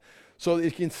about that. So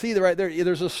you can see that right there,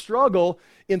 there's a struggle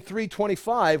in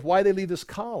 325, why they leave this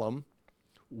column.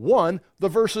 One, the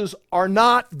verses are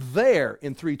not there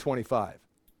in 325.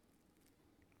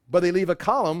 But they leave a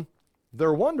column,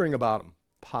 they're wondering about them,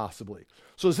 possibly.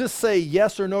 So does this say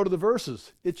yes or no to the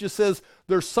verses? It just says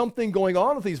there's something going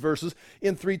on with these verses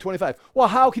in 325. Well,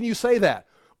 how can you say that?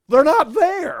 They're not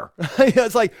there.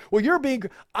 It's like, well,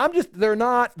 they're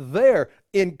not there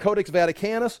in Codex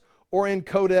Vaticanus or in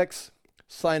Codex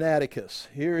Sinaiticus.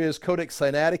 Here is Codex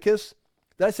Sinaiticus.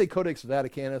 Did I say Codex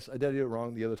Vaticanus? I did it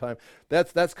wrong the other time.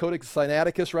 That's Codex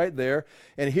Sinaiticus right there.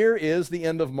 And here is the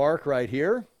end of Mark right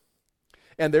here.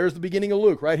 And there's the beginning of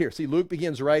Luke right here. See, Luke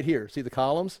begins right here. See the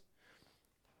columns?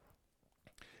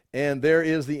 And there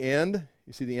is the end.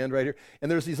 You see the end right here. And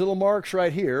there's these little marks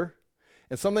right here.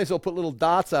 And sometimes they'll put little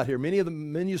dots out here. Many of the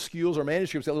minuscules or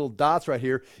manuscripts got little dots right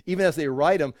here. Even as they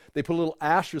write them, they put a little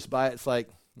asterisk by it. It's like,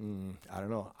 I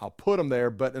don't know. I'll put them there.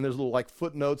 And there's little like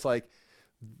footnotes like,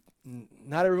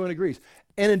 not everyone agrees.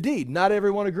 And indeed, not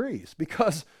everyone agrees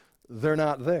because they're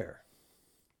not there.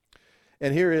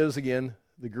 And here is, again,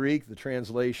 the Greek, the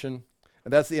translation.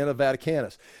 And that's the end of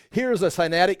Vaticanus. Here's a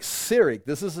Sinaitic Syriac.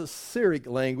 This is a Syriac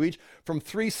language from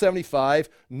 375.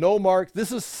 No mark.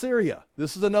 This is Syria.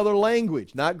 This is another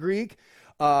language, not Greek,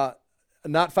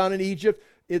 not found in Egypt.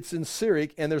 It's in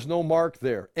Syriac, and there's no mark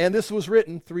there. And this was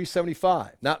written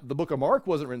 375. Not the book of Mark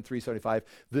wasn't written 375.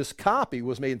 This copy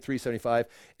was made in 375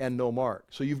 and no mark.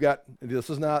 So you've got, this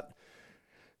is not,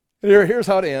 here's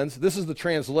how it ends. This is the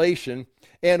translation.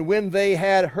 And when they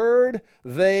had heard,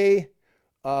 they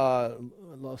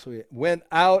went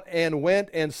out and went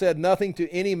and said nothing to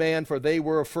any man, for they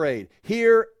were afraid.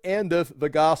 Here endeth the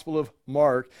Gospel of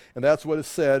Mark, and that's what is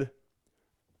said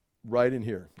right in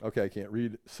here. Okay, I can't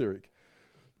read Syriac.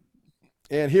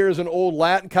 And here's an old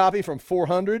Latin copy from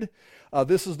 400.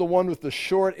 This is the one with the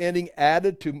short ending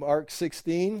added to Mark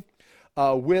 16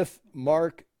 with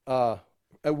I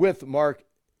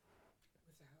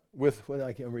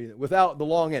can't read it, without the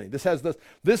long ending. This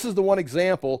is the one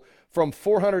example from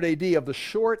 400 AD of the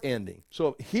short ending.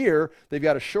 So here they've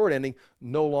got a short ending,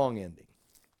 no long ending.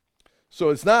 So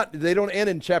it's not, they don't end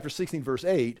in chapter 16 verse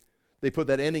 8. They put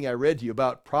that ending I read to you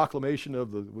about proclamation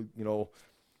of the,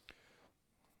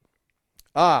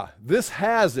 this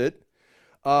has it.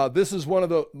 This is one of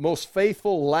the most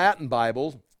faithful Latin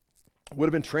Bibles. would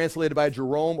have been translated by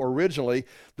Jerome originally.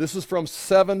 This is from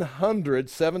 700,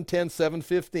 710,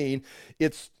 715.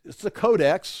 It's a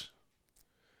codex,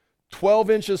 12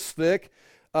 inches thick,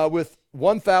 with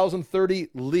 1,030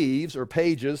 leaves or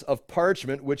pages of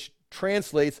parchment, which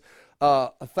translates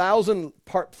 1,000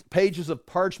 pages of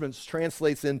parchments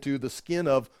translates into the skin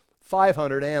of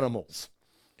 500 animals,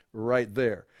 right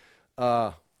there.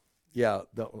 Yeah,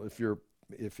 if you're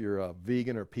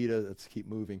vegan or PETA, let's keep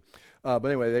moving. But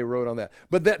anyway, they wrote on that.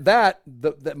 But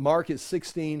that Mark is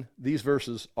 16. These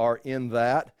verses are in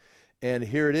that, and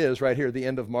here it is, right here. The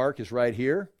end of Mark is right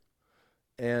here,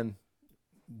 and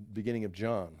beginning of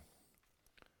John.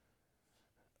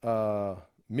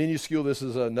 Minuscule. This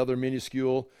is another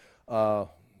minuscule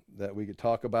that we could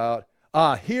talk about.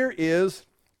 Here is,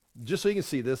 just so you can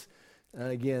see this. And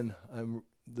again,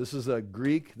 this is a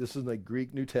Greek. This is the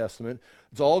Greek New Testament.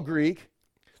 It's all Greek.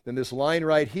 Then this line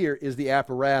right here is the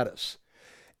apparatus.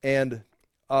 And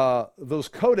those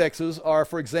codexes are,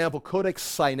 for example, Codex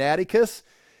Sinaiticus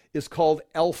is called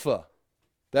Alpha.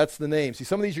 That's the name. See,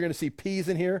 some of these you're going to see P's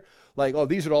in here. Like, oh,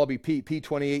 these would all be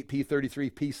P28,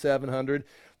 P33, P700.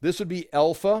 This would be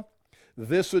Alpha.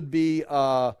 This would be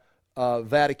Vaticanus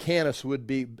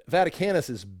Vaticanus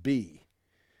is B.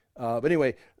 But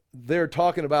anyway, they're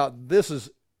talking about, this is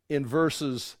in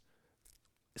verses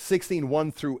 16,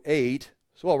 1 through 8.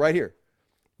 So, well, right here,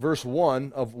 verse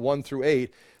 1 of 1 through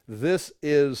 8. This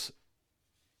is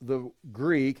the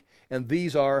Greek, and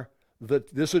these are,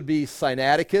 this would be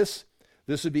Sinaiticus,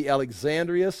 this would be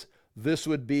Alexandrius, this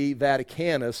would be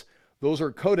Vaticanus. Those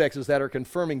are codexes that are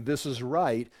confirming this is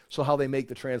right, so how they make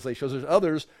the translation. So there's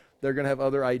others, they're going to have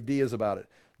other ideas about it.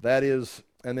 That is,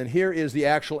 and then here is the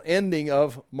actual ending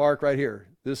of Mark right here.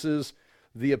 This is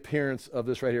the appearance of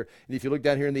this right here. And if you look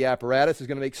down here in the apparatus, it's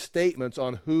going to make statements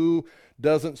on who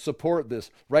doesn't support this.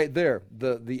 Right there,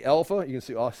 the Alpha, you can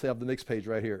see, I'll have the next page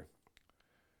right here.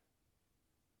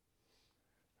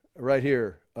 Right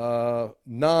here,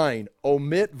 9,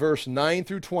 omit verse 9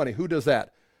 through 20. Who does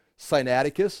that?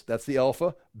 Sinaiticus, that's the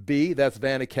Alpha. B, that's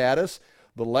Vanicatus.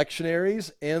 The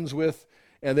lectionaries ends with,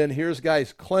 and then here's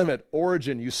guys, Clement,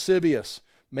 Origen, Eusebius,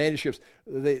 manuscripts.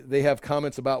 They have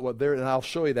comments about what they're, and I'll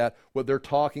show you that, what they're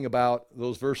talking about,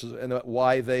 those verses, and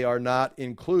why they are not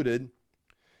included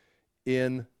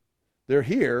in, they're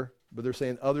here, but they're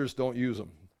saying others don't use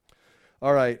them.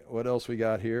 All right, what else we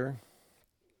got here?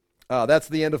 That's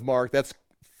the end of Mark. That's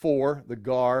 4, the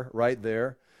Gar, right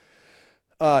there.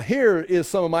 Here is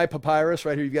some of my papyrus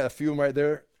right here. You've got a few of them right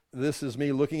there. This is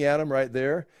me looking at them right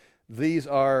there. These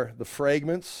are the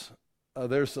fragments.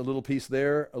 There's a little piece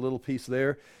there, a little piece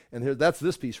there. And here, that's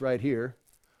this piece right here.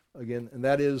 Again, and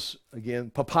that is, again,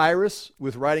 papyrus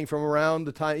with writing from around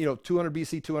the time, 200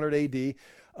 BC, 200 AD.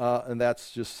 And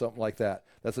that's just something like that.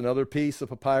 That's another piece of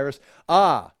papyrus.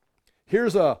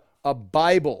 Here's a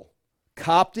Bible,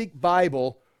 Coptic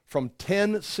Bible from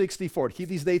 1064. Keep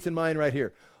these dates in mind right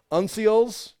here.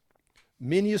 Uncials,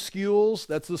 minuscules,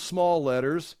 that's the small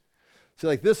letters. See,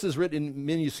 like this is written in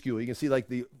minuscule. You can see like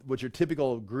what your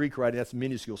typical Greek writing, that's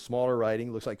minuscule, smaller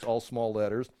writing. Looks like it's all small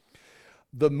letters.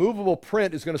 The movable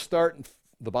print is going to start in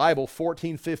the Bible,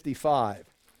 1455.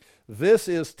 This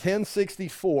is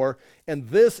 1064, and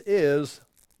this is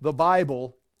the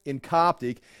Bible in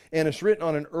Coptic, and it's written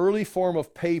on an early form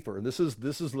of paper. This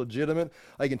is legitimate.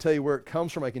 I can tell you where it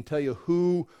comes from. I can tell you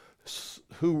who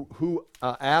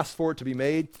asked for it to be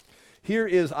made. Here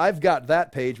is, I've got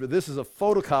that page, but this is a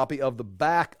photocopy of the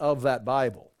back of that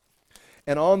Bible.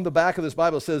 And on the back of this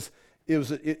Bible it says, it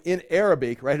was in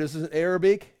Arabic, right? This is in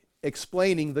Arabic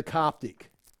explaining the Coptic.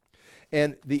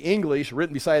 And the English,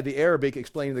 written beside the Arabic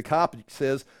explaining the Coptic,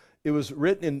 says it was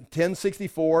written in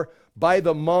 1064 by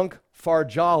the monk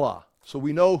Farjala. So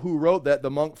we know who wrote that. The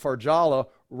monk Farjala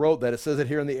wrote that. It says it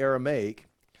here in the Aramaic.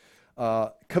 Who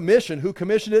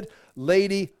commissioned it?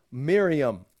 Lady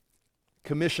Miriam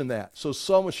commissioned that.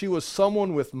 So she was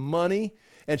someone with money,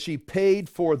 and she paid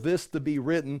for this to be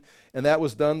written, and that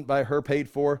was done by her, paid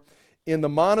for, in the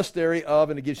monastery of,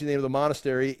 and it gives you the name of the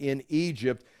monastery in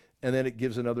Egypt, and then it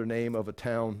gives another name of a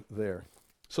town there.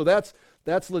 So that's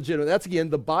legitimate. That's, again,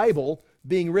 the Bible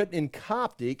being written in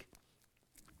Coptic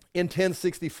in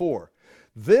 1064.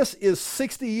 This is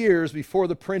 60 years before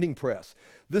the printing press.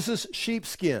 This is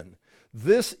sheepskin.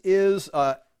 This is,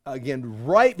 again,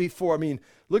 right before,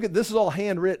 look at, this is all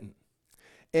handwritten.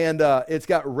 And it's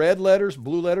got red letters,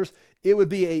 blue letters. It would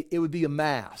be a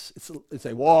mass. It's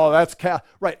a, whoa, that's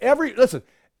right. Listen,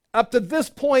 up to this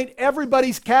point,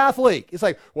 everybody's Catholic. It's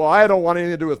like, well, I don't want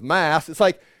anything to do with mass. It's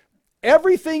like,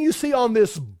 everything you see on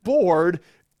this board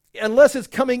unless it's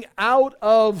coming out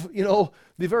of, the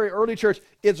very early church,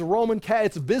 it's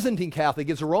it's Byzantine Catholic,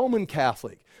 it's Roman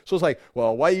Catholic. So it's like,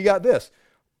 well, why you got this?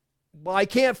 Well, I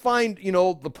can't find,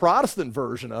 the Protestant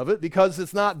version of it because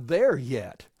it's not there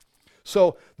yet.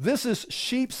 So this is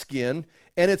sheepskin,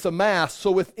 and it's a mass.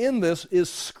 So within this is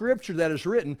scripture that is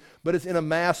written, but it's in a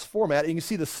mass format. And you can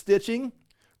see the stitching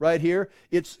right here.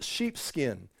 It's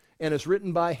sheepskin, and it's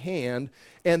written by hand.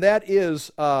 And that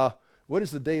is, what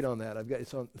is the date on that?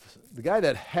 It's on the guy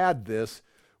that had this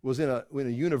was in a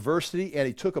university, and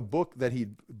he took a book that he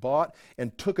bought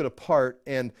and took it apart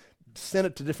and sent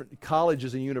it to different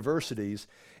colleges and universities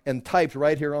and typed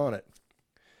right here on it.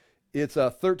 It's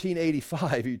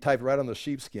 1385. He typed right on the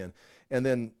sheepskin. And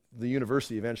then the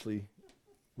university eventually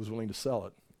was willing to sell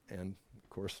it. And, of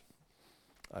course,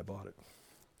 I bought it.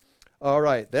 All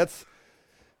right, that's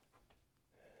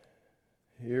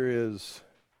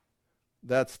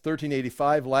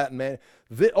 1385 Latin man.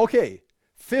 Okay,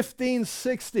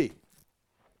 1560.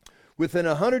 Within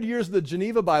 100 years of the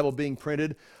Geneva Bible being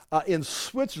printed, in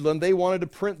Switzerland, they wanted to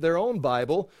print their own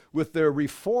Bible with their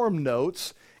Reform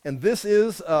notes. And this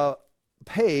is a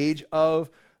page of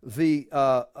the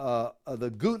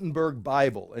Gutenberg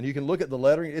Bible, and you can look at the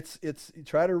lettering. It's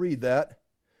try to read that.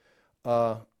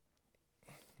 But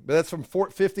that's from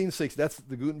 1560. That's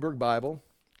the Gutenberg Bible,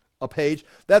 a page.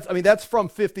 That's from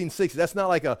 1560. That's not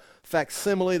like a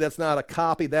facsimile. That's not a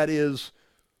copy. That is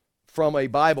from a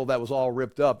Bible that was all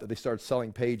ripped up that they started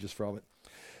selling pages from it.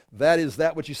 That is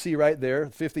what you see right there,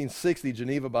 1560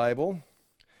 Geneva Bible.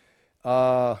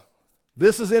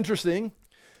 This is interesting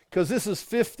because this is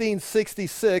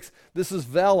 1566. This is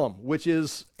vellum, which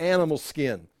is animal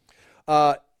skin.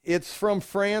 It's from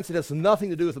France. It has nothing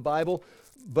to do with the Bible,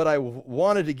 but I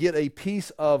wanted to get a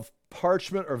piece of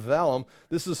parchment or vellum.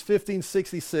 This is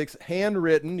 1566,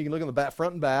 handwritten. You can look on the back,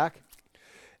 front and back.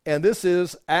 And this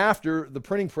is after the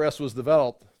printing press was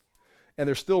developed, and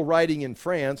they're still writing in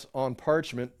France on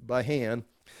parchment by hand.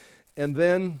 And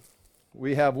then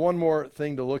we have one more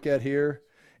thing to look at here,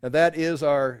 and that is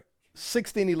our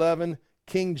 1611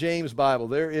 King James Bible.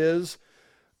 There is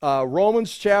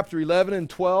Romans chapter 11 and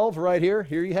 12 right here.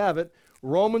 Here you have it.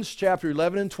 Romans chapter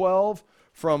 11 and 12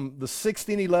 from the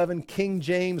 1611 King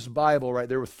James Bible right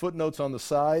there with footnotes on the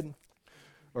side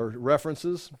or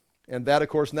references. And that, of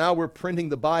course, now we're printing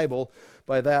the Bible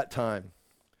by that time.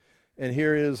 And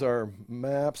here is our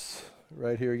maps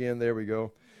right here again. There we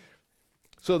go.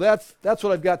 So that's what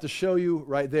I've got to show you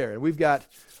right there. And we've got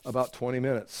about 20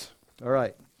 minutes. All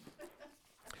right.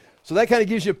 So that kind of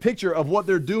gives you a picture of what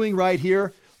they're doing right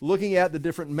here, looking at the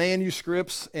different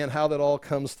manuscripts and how that all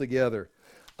comes together.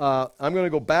 I'm going to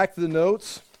go back to the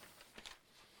notes.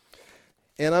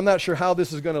 And I'm not sure how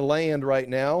this is going to land right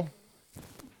now.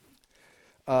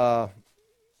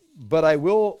 But I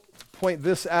will point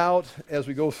this out as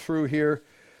we go through here,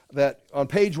 that on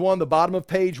page 1, the bottom of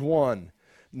page 1,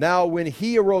 now when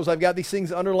he arose, I've got these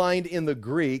things underlined in the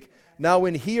Greek. Now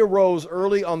when he arose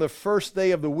early on the first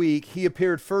day of the week, he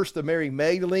appeared first to Mary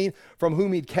Magdalene, from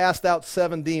whom he'd cast out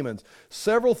 7 demons.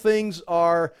 Several things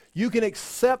are, you can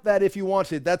accept that if you want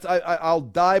to. I'll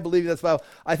die believing that's Bible.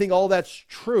 I think all that's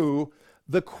true.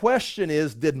 The question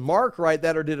is, did Mark write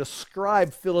that, or did a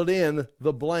scribe fill it in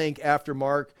the blank after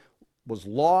Mark was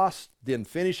lost, didn't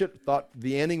finish it, thought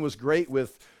the ending was great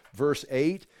with verse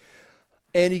 8?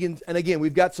 And again,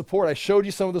 we've got support. I showed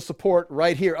you some of the support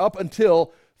right here up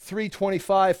until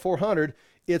 325, 400.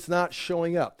 It's not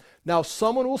showing up. Now,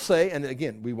 someone will say, and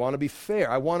again, we want to be fair.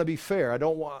 I want to be fair. I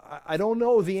don't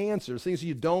know the answers, things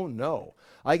you don't know.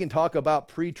 I can talk about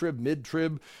pre-trib,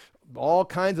 mid-trib, all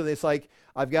kinds of, it's like,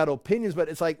 I've got opinions, but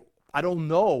it's like, I don't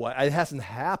know. It hasn't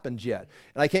happened yet.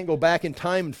 And I can't go back in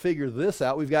time and figure this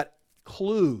out. We've got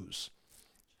clues.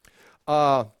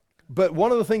 But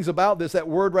one of the things about this, that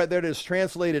word right there that is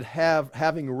translated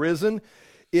having risen,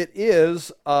 it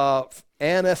is anastas.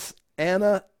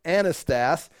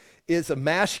 It's a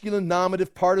masculine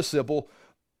nominative participle,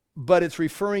 but it's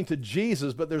referring to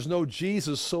Jesus, but there's no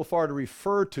Jesus so far to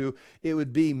refer to. It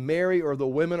would be Mary or the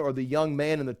women or the young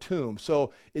man in the tomb.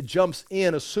 So it jumps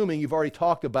in, assuming you've already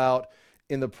talked about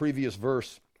in the previous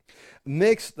verse.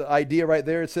 Next, the idea right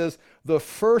there, it says the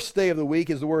first day of the week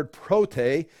is the word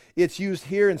prote. It's used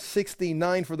here in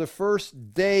 16:9 for the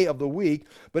first day of the week,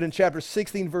 but in chapter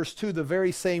 16, verse 2, the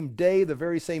very same day, the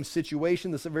very same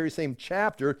situation, the very same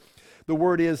chapter, the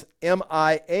word is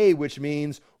MIA, which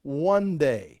means one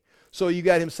day. So you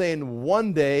got him saying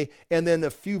one day, and then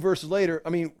a few verses later,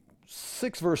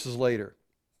 6 verses later,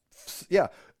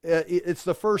 it's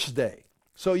the first day.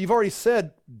 So you've already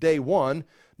said day 1.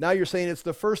 Now you're saying it's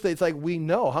the first day. It's like, we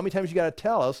know. How many times you got to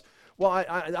tell us? Well,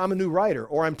 I'm a new writer,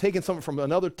 or I'm taking something from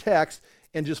another text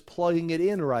and just plugging it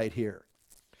in right here.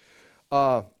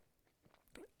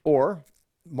 Or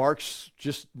Mark's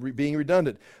just being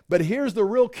redundant. But here's the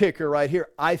real kicker right here,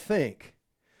 I think.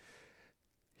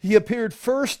 He appeared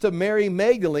first to Mary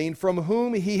Magdalene, from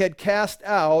whom he had cast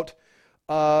out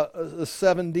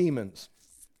 7 demons.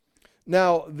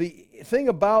 Now, the thing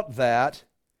about that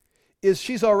is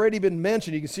she's already been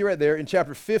mentioned. You can see right there in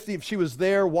chapter 50, she was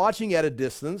there watching at a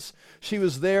distance. She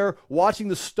was there watching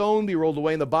the stone be rolled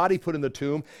away and the body put in the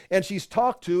tomb. And she's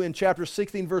talked to in chapter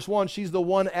 16, verse 1. She's the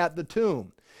one at the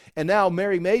tomb. And now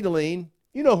Mary Magdalene,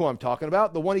 you know who I'm talking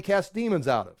about, the one he cast demons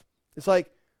out of. It's like,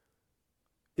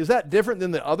 is that different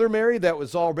than the other Mary that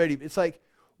was already? It's like,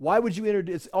 why would you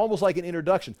it's almost like an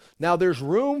introduction. Now, there's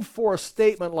room for a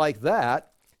statement like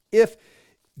that if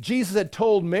Jesus had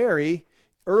told Mary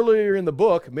earlier in the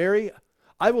book, Mary,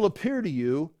 I will appear to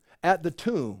you at the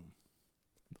tomb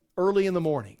early in the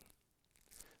morning.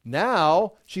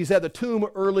 Now, she's at the tomb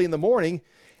early in the morning,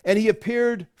 and he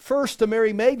appeared first to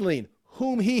Mary Magdalene,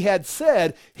 whom he had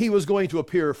said he was going to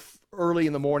appear early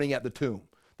in the morning at the tomb.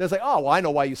 That's like, oh, well, I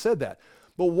know why you said that.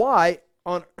 But why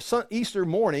on Easter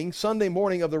morning, Sunday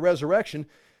morning of the resurrection,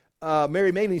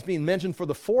 Mary Magdalene is being mentioned for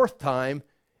the 4th time?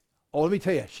 Oh, let me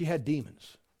tell you, she had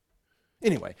demons.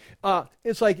 Anyway,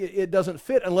 it's like it doesn't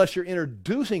fit unless you're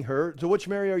introducing her to which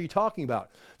Mary are you talking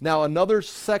about. Now, another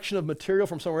section of material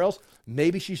from somewhere else,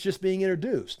 maybe she's just being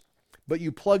introduced. But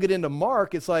you plug it into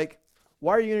Mark, it's like,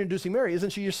 why are you introducing Mary?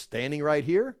 Isn't she just standing right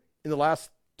here in the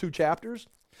last 2 chapters?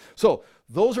 So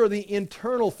those are the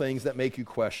internal things that make you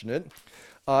question it.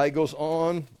 It goes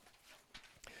on.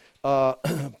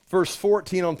 Verse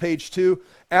 14 on page 2,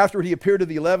 after he appeared to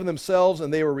the 11 themselves,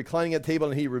 and they were reclining at table,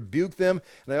 and he rebuked them.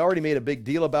 And I already made a big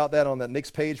deal about that on that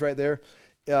next page right there.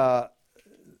 No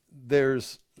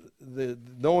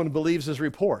one believes his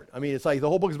report. I mean, it's like the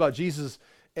whole book is about Jesus,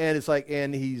 and it's like,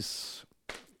 no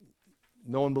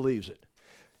one believes it.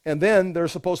 And then they're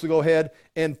supposed to go ahead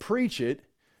and preach it,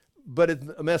 but it's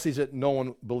a message that no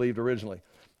one believed originally.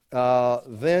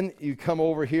 Then you come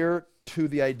over here to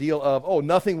the ideal of, oh,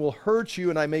 nothing will hurt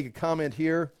you, and I make a comment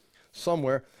here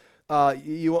somewhere.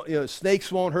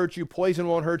 Snakes won't hurt you, poison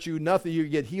won't hurt you, nothing, you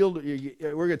get healed, we're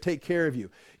going to take care of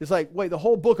you. It's like, wait, the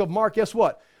whole book of Mark, guess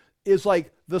what? Is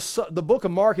like the book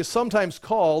of Mark is sometimes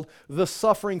called the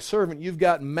suffering servant. You've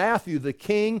got Matthew the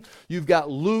king, you've got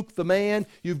Luke the man,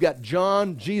 you've got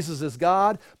John, Jesus is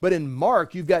God, but in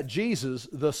Mark you've got Jesus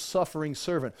the suffering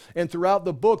servant. And throughout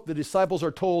the book the disciples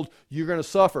are told, you're going to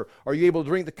suffer. Are you able to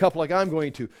drink the cup like I'm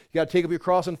going to? You got to take up your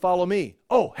cross and follow me.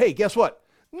 Oh, hey, guess what?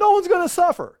 No one's going to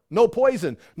suffer. No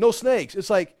poison, no snakes.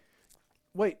 It's like,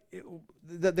 wait,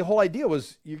 the whole idea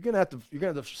was you're going to have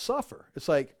to suffer. It's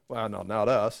like, well, no, not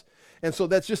us. And so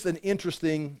that's just an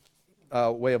interesting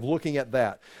way of looking at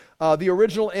that. The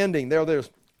original ending, there's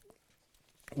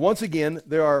once again,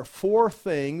 there are 4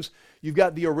 things. You've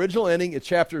got the original ending. It's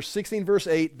chapter 16, verse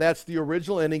 8. That's the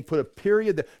original ending. Put a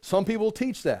period there. Some people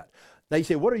teach that. Now you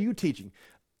say, what are you teaching?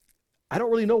 I don't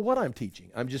really know what I'm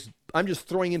teaching. I'm just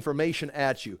throwing information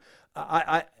at you.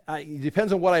 It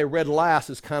depends on what I read last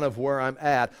is kind of where I'm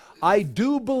at. I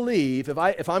do believe if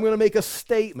I'm going to make a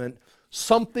statement,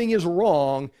 something is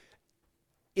wrong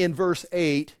in verse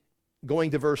 8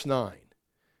 going to verse 9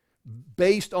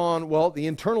 based on, well, the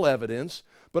internal evidence,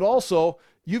 but also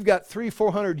you've got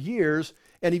 300-400 years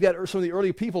and you've got some of the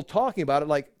early people talking about it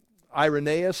like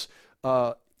Irenaeus,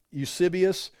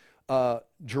 Eusebius,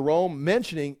 Jerome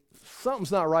mentioning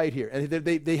something's not right here, and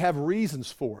they have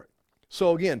reasons for it.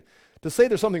 So again, to say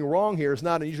there's something wrong here is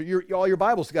not unusual. All your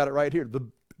Bibles got it right here. The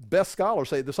best scholars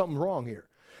say there's something wrong here.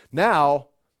 Now,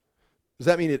 does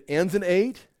that mean it ends in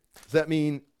 8? Does that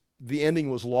mean the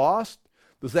ending was lost?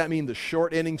 Does that mean the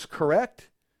short ending's correct?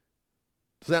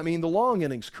 Does that mean the long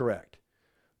ending's correct?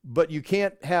 But you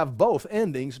can't have both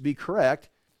endings be correct.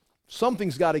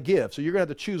 Something's got to give. So you're going to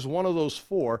have to choose one of those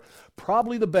 4.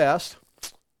 Probably the best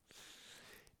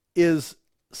is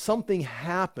something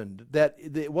happened that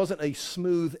it wasn't a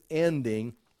smooth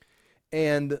ending,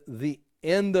 and the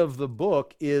end of the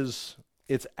book it's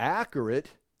accurate,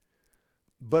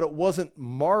 but it wasn't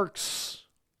Mark's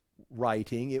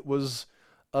writing. It was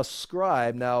a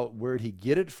scribe. Now, where did he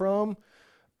get it from?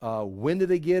 When did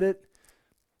they get it?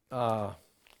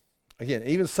 Again,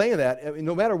 even saying that, I mean,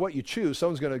 no matter what you choose,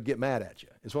 someone's going to get mad at you.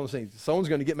 It's one of those things. Someone's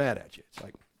going to get mad at you. It's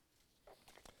like,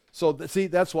 so see,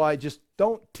 that's why just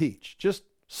don't teach. Just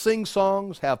sing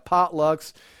songs, have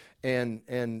potlucks, and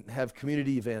have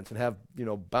community events, and have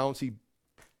bouncy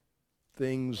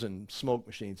things and smoke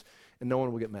machines, and no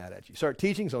one will get mad at you. Start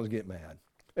teaching, someone's going to get mad.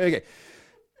 Okay,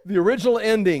 the original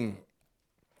ending.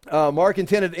 Mark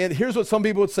intended, and here's what some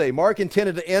people would say. Mark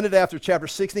intended to end it after chapter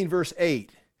 16, verse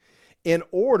 8. In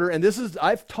order, and this is,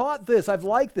 I've taught this, I've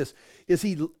liked this, is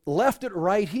he left it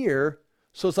right here.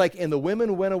 So it's like, and the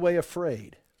women went away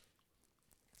afraid.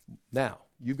 Now,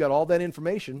 you've got all that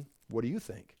information. What do you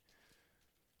think?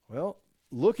 Well,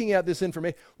 looking at this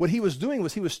information, what he was doing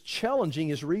was he was challenging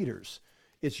his readers.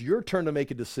 It's your turn to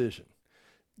make a decision.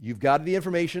 You've got the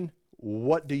information.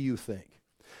 What do you think?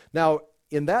 Now,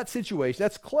 in that situation,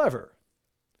 that's clever.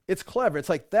 It's clever. It's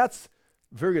like, that's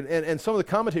very good. And some of the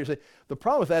commentators say, the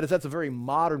problem with that is that's a very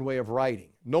modern way of writing.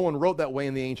 No one wrote that way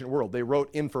in the ancient world. They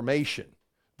wrote information.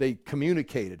 They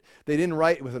communicated. They didn't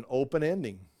write with an open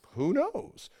ending. Who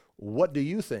knows? What do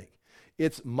you think?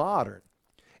 It's modern.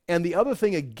 And the other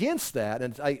thing against that,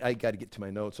 and I got to get to my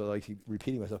notes, so I keep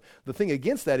repeating myself. The thing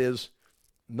against that is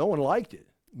no one liked it.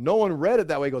 No one read it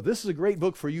that way. Go, this is a great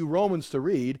book for you Romans to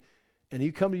read, and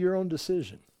you come to your own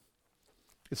decision.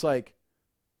 It's like,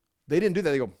 they didn't do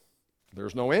that. They go,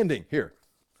 there's no ending. Here.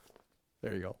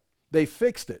 There you go. They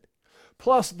fixed it.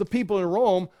 Plus, the people in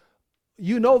Rome,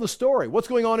 you know the story. What's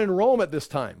going on in Rome at this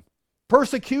time?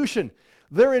 Persecution.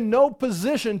 They're in no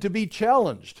position to be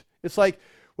challenged. It's like,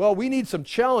 well, we need some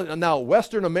challenge. Now,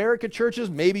 Western America churches,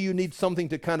 maybe you need something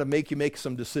to kind of make you make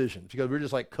some decisions because we're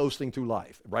just like coasting through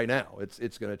life. Right now,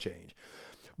 it's going to change.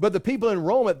 But the people in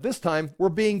Rome at this time were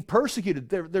being persecuted.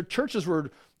 Their churches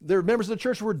were, their members of the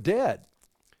church were dead.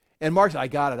 And Mark said, I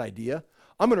got an idea.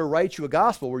 I'm going to write you a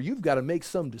gospel where you've got to make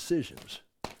some decisions.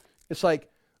 It's like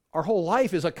our whole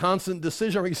life is a constant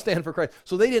decision where we stand for Christ.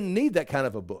 So they didn't need that kind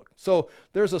of a book. So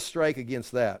there's a strike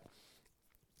against that.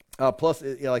 Plus,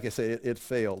 like I say, it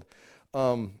failed.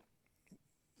 Point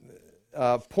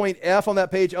F on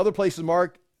that page, other places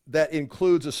marked, that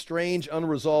includes a strange,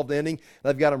 unresolved ending.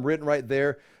 I've got them written right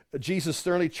there. Jesus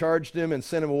sternly charged him and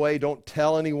sent him away. Don't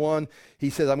tell anyone. He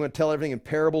says, I'm going to tell everything in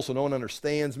parables so no one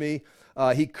understands me.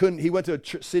 He went to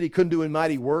a city, couldn't do any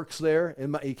mighty works there.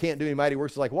 And he can't do any mighty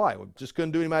works. It's like, why? Well, just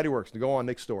couldn't do any mighty works. To go on,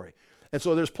 next story. And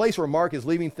so there's a place where Mark is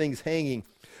leaving things hanging.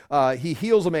 He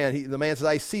heals a man. The man says,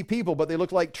 I see people, but they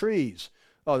look like trees.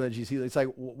 Oh, then Jesus, it's like,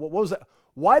 what was that?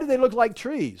 Why do they look like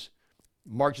trees?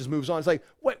 Mark just moves on. It's like,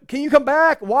 what? Can you come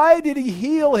back? Why did he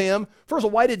heal him? First of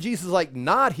all, why did Jesus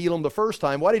not heal him the first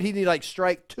time? Why did he need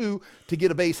strike two to get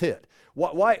a base hit?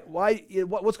 What's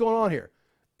going on here?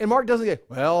 And Mark doesn't get,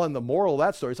 well, and the moral of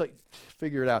that story, it's like,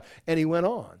 figure it out. And he went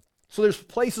on. So there's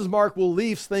places Mark will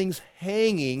leave things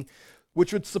hanging,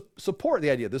 which would support the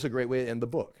idea. This is a great way to end the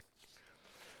book.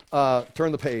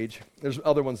 Turn the page. There's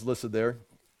other ones listed there.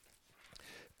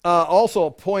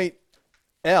 Also, point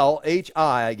L,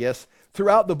 H-I, I guess.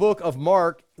 Throughout the book of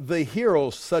Mark, the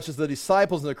heroes, such as the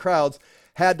disciples and the crowds,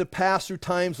 had to pass through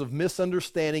times of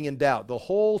misunderstanding and doubt. The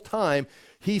whole time,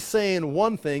 he's saying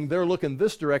one thing, they're looking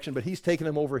this direction, but he's taking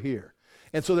them over here.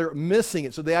 And so they're missing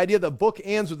it. So the idea the book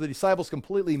ends with the disciples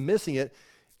completely missing it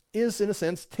is, in a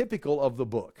sense, typical of the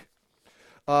book.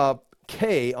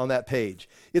 K on that page.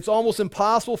 It's almost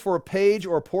impossible for a page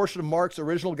or a portion of Mark's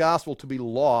original gospel to be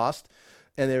lost.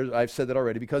 And I've said that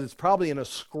already, because it's probably in a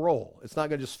scroll. It's not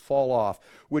going to just fall off,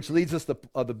 which leads us to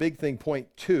the big thing, point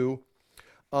 2.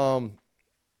 I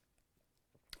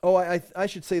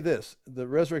should say this. The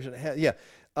resurrection,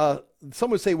 some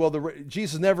would say, well,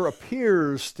 Jesus never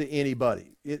appears to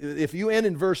anybody. If you end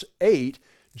in verse 8,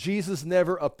 Jesus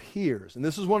never appears. And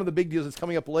this is one of the big deals that's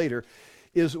coming up later,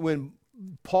 is when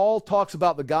Paul talks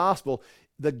about the gospel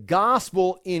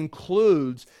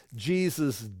includes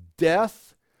Jesus'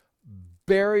 death,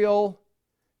 burial,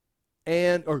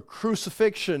 or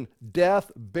crucifixion,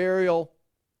 death, burial,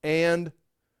 and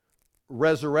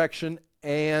resurrection,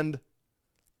 and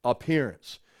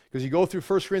appearance. Because you go through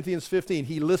 1 Corinthians 15,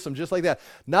 he lists them just like that.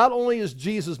 Not only has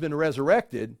Jesus been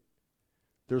resurrected,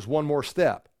 there's one more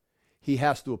step. He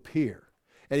has to appear.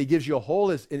 And he gives you a whole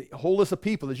list of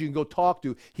people that you can go talk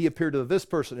to. He appeared to this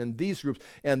person and these groups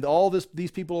and all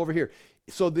these people over here.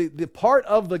 So the part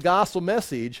of the gospel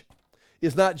message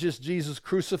is not just Jesus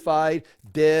crucified,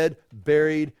 dead,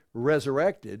 buried,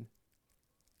 resurrected,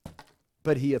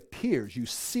 but he appears. You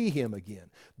see him again.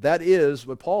 That is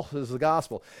what Paul says is the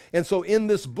gospel. And so in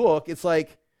this book, it's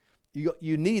like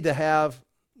you need to have,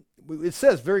 it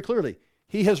says very clearly,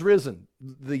 he has risen.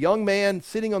 The young man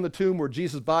sitting on the tomb where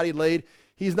Jesus' body laid,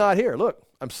 he's not here. Look,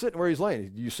 I'm sitting where he's laying.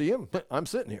 Do you see him? I'm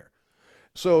sitting here.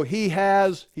 So he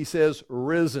says,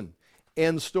 risen.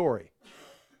 End story.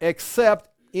 Except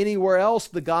anywhere else,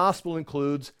 the gospel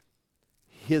includes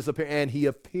his appearance, and he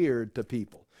appeared to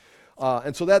people.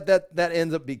 And so that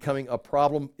ends up becoming a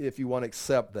problem if you want to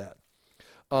accept that.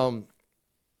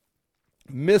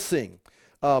 Missing.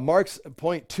 Mark's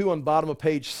point 2 on bottom of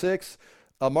page 6.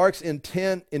 Mark's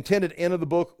intended end of the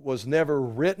book was never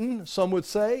written, some would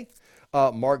say.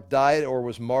 Mark died or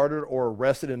was martyred or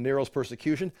arrested in Nero's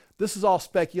persecution. This is all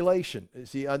speculation.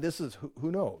 See, this is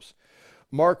who knows.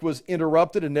 Mark was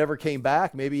interrupted and never came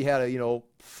back. Maybe he had to,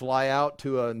 fly out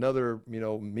to another,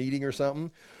 meeting or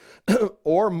something.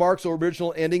 Or Mark's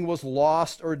original ending was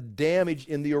lost or damaged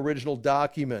in the original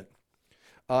document.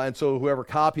 And so whoever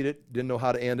copied it didn't know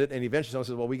how to end it. And eventually someone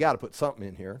said, well, we got to put something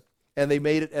in here. And they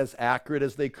made it as accurate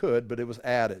as they could, but it was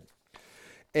added.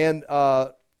 And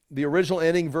the original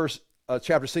ending,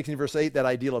 chapter 16, verse 8, that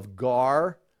ideal of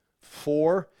gar,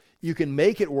 for, you can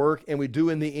make it work, and we do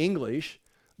in the English,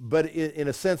 but in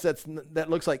a sense that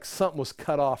looks like something was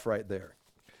cut off right there.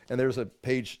 And there's a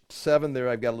page 7 there.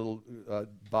 I've got a little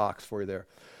box for you there.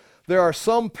 There are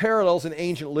some parallels in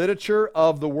ancient literature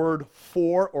of the word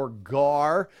for or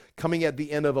gar coming at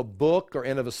the end of a book or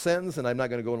end of a sentence, and I'm not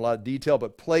going to go in a lot of detail,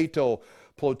 but Plato,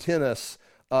 Plotinus,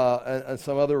 and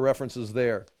some other references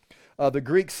there. The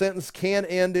Greek sentence can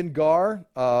end in gar.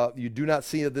 You do not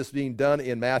see this being done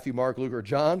in Matthew, Mark, Luke, or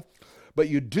John, but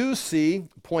you do see,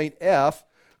 point F,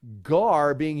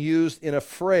 gar being used in a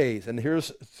phrase. And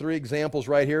here's 3 examples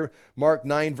right here. Mark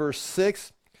 9, verse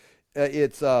 6.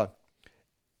 It's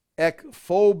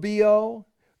ekphobio,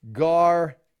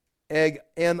 gar,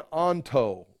 en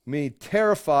onto, meaning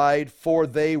terrified, for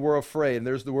they were afraid. And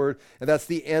there's the word, and that's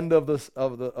the end of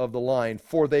the line,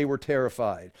 for they were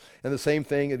terrified. And the same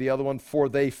thing, the other one, for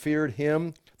they feared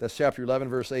him. That's chapter 11,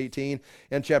 verse 18.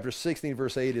 And chapter 16,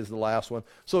 verse 8 is the last one.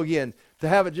 So again, to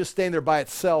have it just stand there by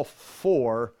itself,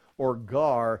 for or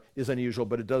gar, is unusual,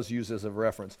 but it does use as a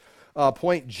reference.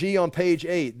 Point G on page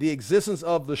 8, the existence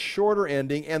of the shorter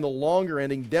ending and the longer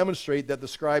ending demonstrate that the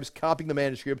scribes copying the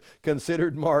manuscript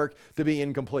considered Mark to be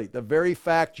incomplete. The very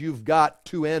fact you've got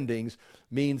 2 endings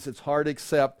means it's hard to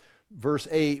accept verse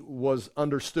 8 was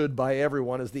understood by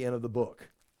everyone as the end of the book.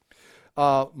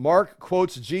 Mark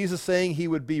quotes Jesus saying he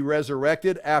would be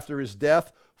resurrected after his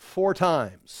death 4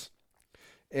 times.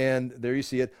 And there you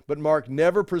see it. But Mark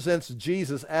never presents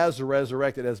Jesus as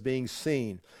resurrected, as being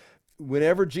seen.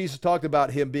 Whenever Jesus talked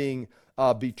about him being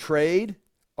betrayed,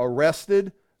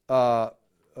 arrested,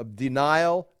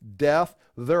 denial, death,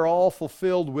 they're all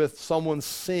fulfilled with someone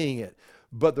seeing it.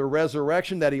 But the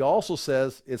resurrection that he also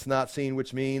says it's not seen,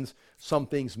 which means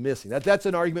something's missing. That's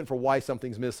an argument for why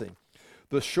something's missing.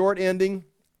 The short ending,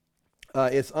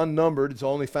 it's unnumbered. It's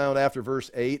only found after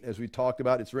verse 8, as we talked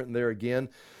about. It's written there again.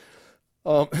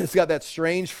 It's got that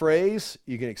strange phrase.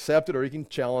 You can accept it or you can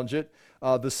challenge it.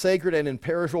 The sacred and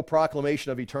imperishable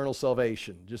proclamation of eternal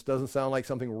salvation. Just doesn't sound like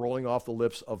something rolling off the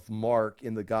lips of Mark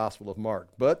in the Gospel of Mark,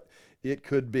 but it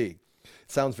could be.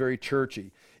 It sounds very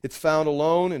churchy. It's found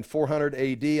alone in 400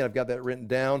 AD, and I've got that written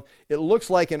down. It looks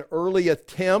like an early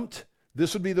attempt.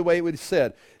 This would be the way it would be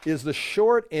said. Is the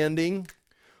short ending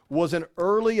was an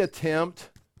early attempt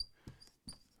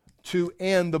to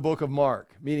end the book of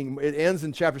Mark, meaning it ends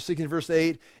in chapter 16, verse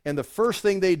 8, and the first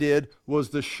thing they did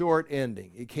was the short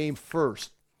ending. It came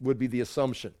first, would be the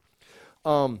assumption.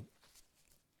 And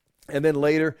then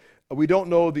later, we don't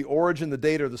know the origin, the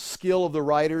date, or the skill of the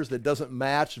writers. That doesn't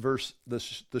match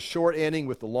the short ending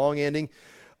with the long ending.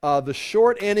 The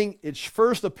short ending, it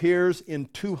first appears in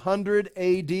 200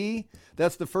 AD.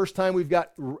 That's the first time we've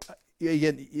got,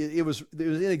 again, it was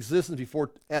in existence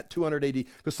before at 200 AD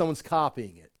because someone's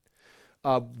copying it.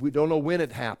 We don't know when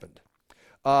it happened.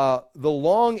 The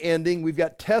long ending, we've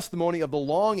got testimony of the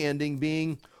long ending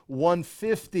being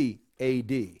 150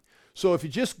 AD. So if you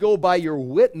just go by your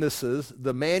witnesses,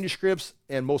 the manuscripts,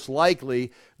 and most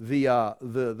likely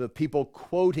the people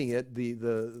quoting it,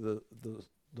 the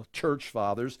church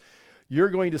fathers, you're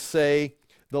going to say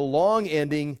the long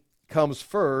ending comes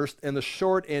first and the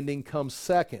short ending comes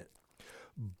second.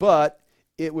 But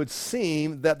it would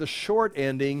seem that the short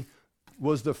ending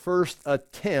was the first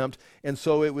attempt, and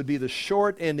so it would be the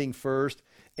short ending first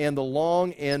and the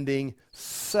long ending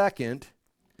second,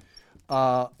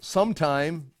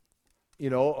 sometime,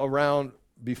 around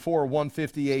before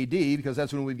 150 AD, because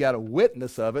that's when we've got a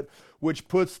witness of it, which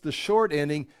puts the short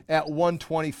ending at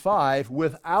 125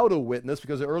 without a witness,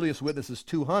 because the earliest witness is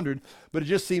 200, but it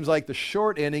just seems like the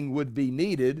short ending would be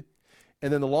needed,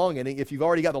 and then the long ending. If you've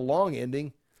already got the long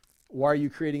ending, why are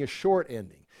you creating a short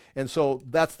ending? And so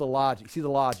that's the logic. See the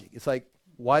logic. It's like,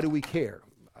 why do we care?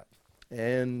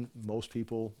 And most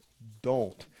people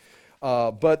don't.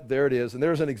 But there it is. And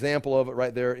there's an example of it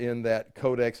right there in that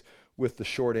codex with the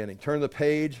short ending. Turn the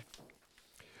page.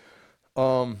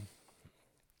 The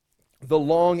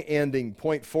long ending,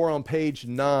 point 4 on page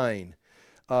 9.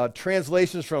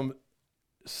 Translations from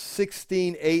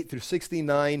 16:8 through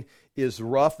 16:9 is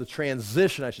rough. The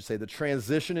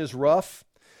transition is rough.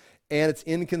 and it's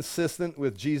inconsistent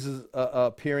with Jesus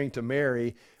appearing to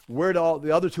Mary. Where did all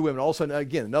the other two women, all of a sudden,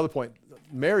 again, another point,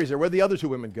 Mary's there, where'd the other two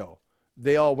women go?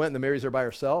 They all went, and the Mary's there by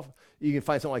herself. You can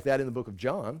find something like that in the book of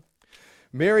John.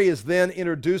 Mary is then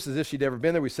introduced as if she'd never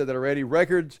been there. We said that already. It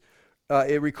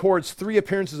records 3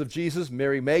 appearances of Jesus.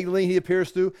 Mary Magdalene he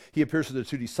appears to. He appears to the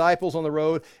 2 disciples on the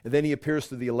road, and then he appears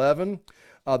to the 11.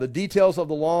 The details of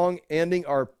the long ending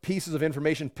are pieces of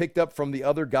information picked up from the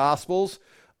other Gospels.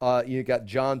 You got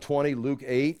John 20, Luke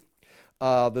 8.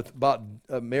 About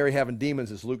Mary having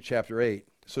demons is Luke chapter 8.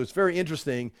 So it's very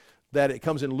interesting that it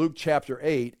comes in Luke chapter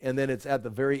 8, and then it's at the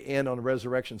very end on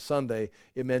Resurrection Sunday,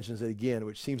 it mentions it again,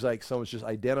 which seems like someone's just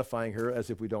identifying her as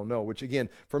if we don't know, which again,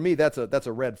 for me, that's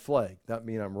a red flag. That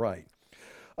means I'm right.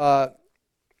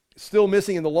 Still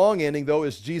missing in the long ending, though,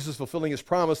 is Jesus fulfilling his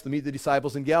promise to meet the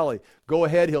disciples in Galilee. Go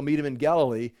ahead, he'll meet him in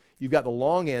Galilee. You've got the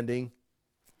long ending.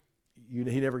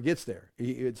 He never gets there.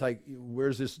 It's like,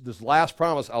 where's this last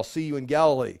promise? I'll see you in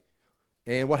Galilee.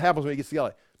 And what happens when he gets to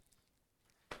Galilee?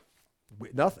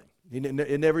 Nothing.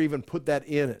 It never even put that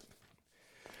in it.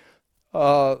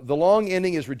 The long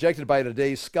ending is rejected by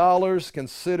today's scholars,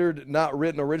 considered not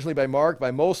written originally by Mark,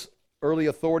 by most early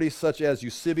authorities such as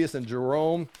Eusebius and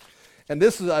Jerome. And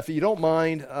this is, if you don't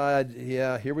mind,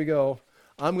 here we go.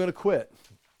 I'm going to quit.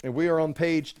 And we are on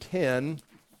page 10.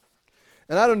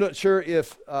 And I'm not sure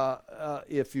if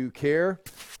you care.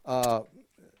 I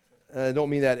don't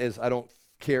mean that as I don't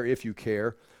care if you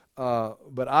care.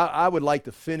 But I would like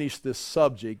to finish this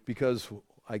subject because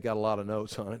I got a lot of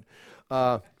notes on it.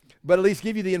 But at least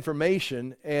give you the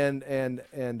information, and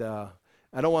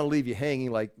I don't want to leave you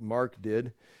hanging like Mark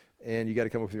did, and you got to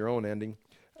come up with your own ending.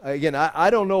 Again, I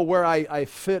don't know where I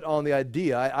fit on the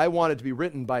idea. I want it to be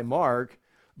written by Mark,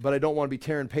 but I don't want to be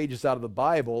tearing pages out of the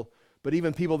Bible. But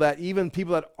even people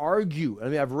that argue, I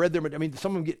mean, I've read them. I mean,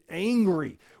 some of them get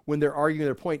angry when they're arguing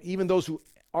their point. Even those who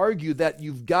argue that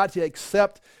you've got to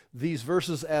accept these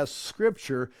verses as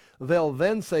scripture, they'll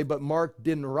then say, but Mark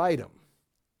didn't write them.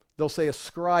 They'll say a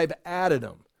scribe added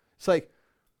them. It's like,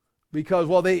 because,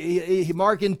 well,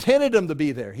 Mark intended them to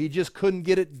be there. He just couldn't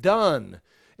get it done.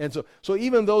 And so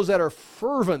even those that are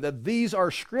fervent that these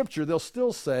are scripture, they'll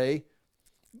still say,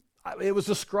 it was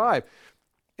a scribe.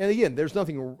 And again, there's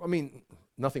nothing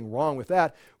wrong with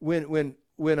that.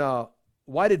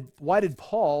 Why did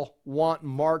Paul want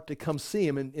Mark to come see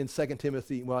him in 2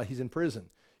 Timothy while he's in prison?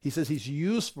 He says he's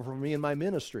useful for me in my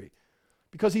ministry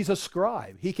because he's a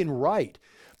scribe. He can write.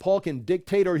 Paul can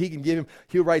dictate, or he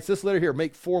writes this letter here,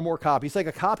 make 4 more copies. It's like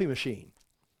a copy machine.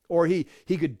 Or he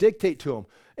could dictate to him.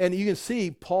 And you can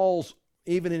see Paul's,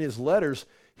 even in his letters,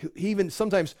 even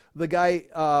sometimes the guy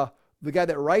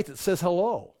that writes it says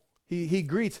hello. He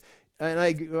greets, and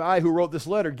I who wrote this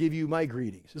letter give you my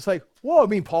greetings. It's like, whoa, I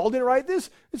mean, Paul didn't write this?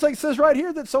 It's like it says right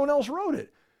here that someone else wrote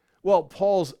it. Well,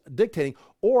 Paul's dictating.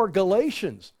 Or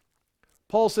Galatians.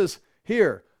 Paul says,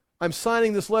 here, I'm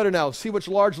signing this letter now. See which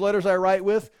large letters I write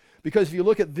with? Because if you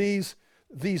look at these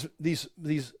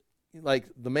like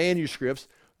the manuscripts,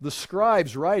 the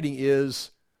scribe's writing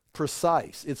is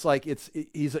precise. It's like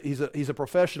he's a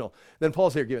professional. Then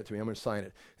Paul's here, give it to me. I'm going to sign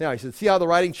it. Now he said, see how the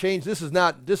writing changed? This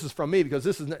is from me because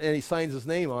this is, and he signs his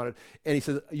name on it. And he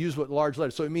says, use what large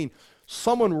letters. So I mean,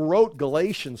 someone wrote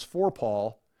Galatians for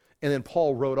Paul, and then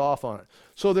Paul wrote off on it.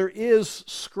 So there is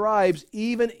scribes,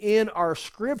 even in our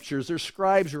scriptures, there's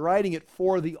scribes writing it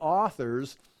for the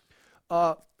authors.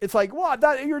 It's like, what?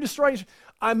 You're destroying,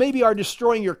 maybe are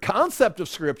destroying your concept of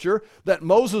scripture, that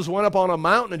Moses went up on a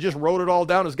mountain and just wrote it all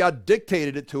down as God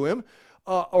dictated it to him.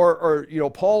 Or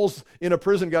Paul's in a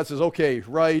prison, God says, okay,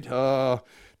 write,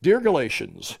 dear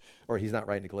Galatians, or he's not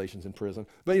writing to Galatians in prison,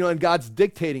 but and God's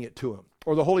dictating it to him.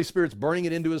 Or the Holy Spirit's burning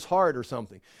it into his heart or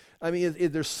something. I mean,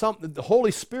 there's something, the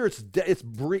Holy Spirit's,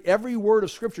 every word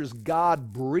of Scripture is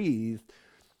God-breathed,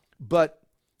 but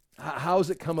how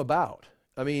does it come about?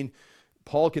 I mean,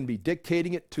 Paul can be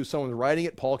dictating it to someone writing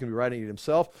it. Paul can be writing it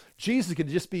himself. Jesus can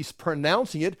just be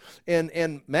pronouncing it,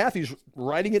 and Matthew's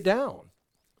writing it down.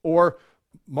 Or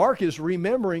Mark is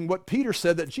remembering what Peter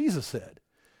said that Jesus said.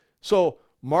 So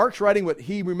Mark's writing what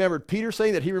he remembered Peter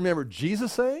saying, that he remembered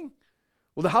Jesus saying?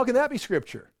 Well, then how can that be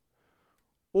Scripture?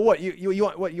 Well, what, you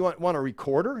want a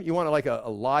recorder? You want like a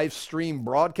live stream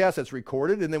broadcast that's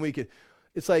recorded, and then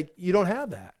it's like you don't have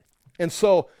that. And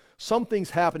so something's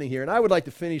happening here, and I would like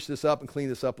to finish this up and clean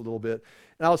this up a little bit,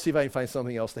 and I'll see if I can find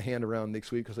something else to hand around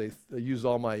next week because I used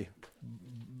all my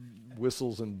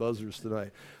whistles and buzzers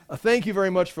tonight. Thank you very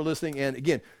much for listening, and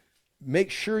again,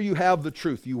 make sure you have the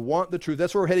truth. You want the truth.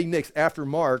 That's where we're heading next. After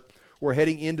Mark, we're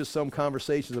heading into some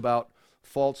conversations about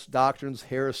false doctrines,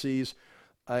 heresies,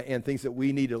 and things that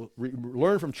we need to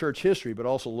learn from church history, but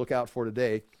also look out for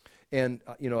today. And,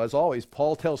 as always,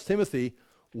 Paul tells Timothy,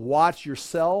 watch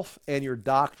yourself and your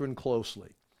doctrine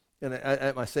closely. And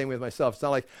I'm the same way with myself. It's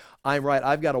not like I'm right.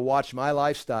 I've got to watch my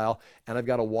lifestyle and I've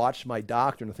got to watch my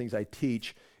doctrine, the things I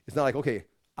teach. It's not like, okay,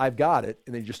 I've got it,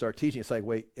 and then you just start teaching. It's like,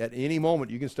 wait, at any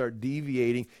moment you can start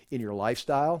deviating in your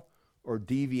lifestyle or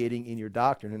deviating in your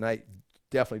doctrine, and I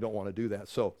definitely don't want to do that.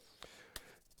 So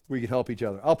we can help each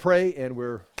other. I'll pray, and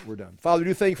we're done. Father, we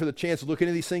do thank you for the chance to look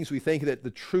into these things. We thank you that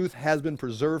the truth has been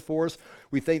preserved for us.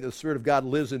 We thank that the Spirit of God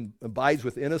lives and abides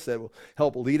within us, that will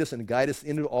help lead us and guide us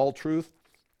into all truth.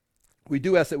 We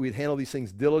do ask that we'd handle these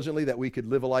things diligently, that we could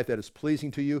live a life that is pleasing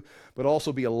to you, but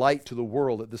also be a light to the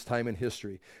world at this time in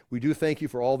history. We do thank you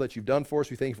for all that you've done for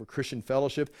us. We thank you for Christian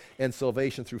fellowship and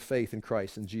salvation through faith in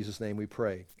Christ. In Jesus' name we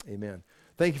pray. Amen.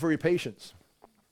 Thank you for your patience.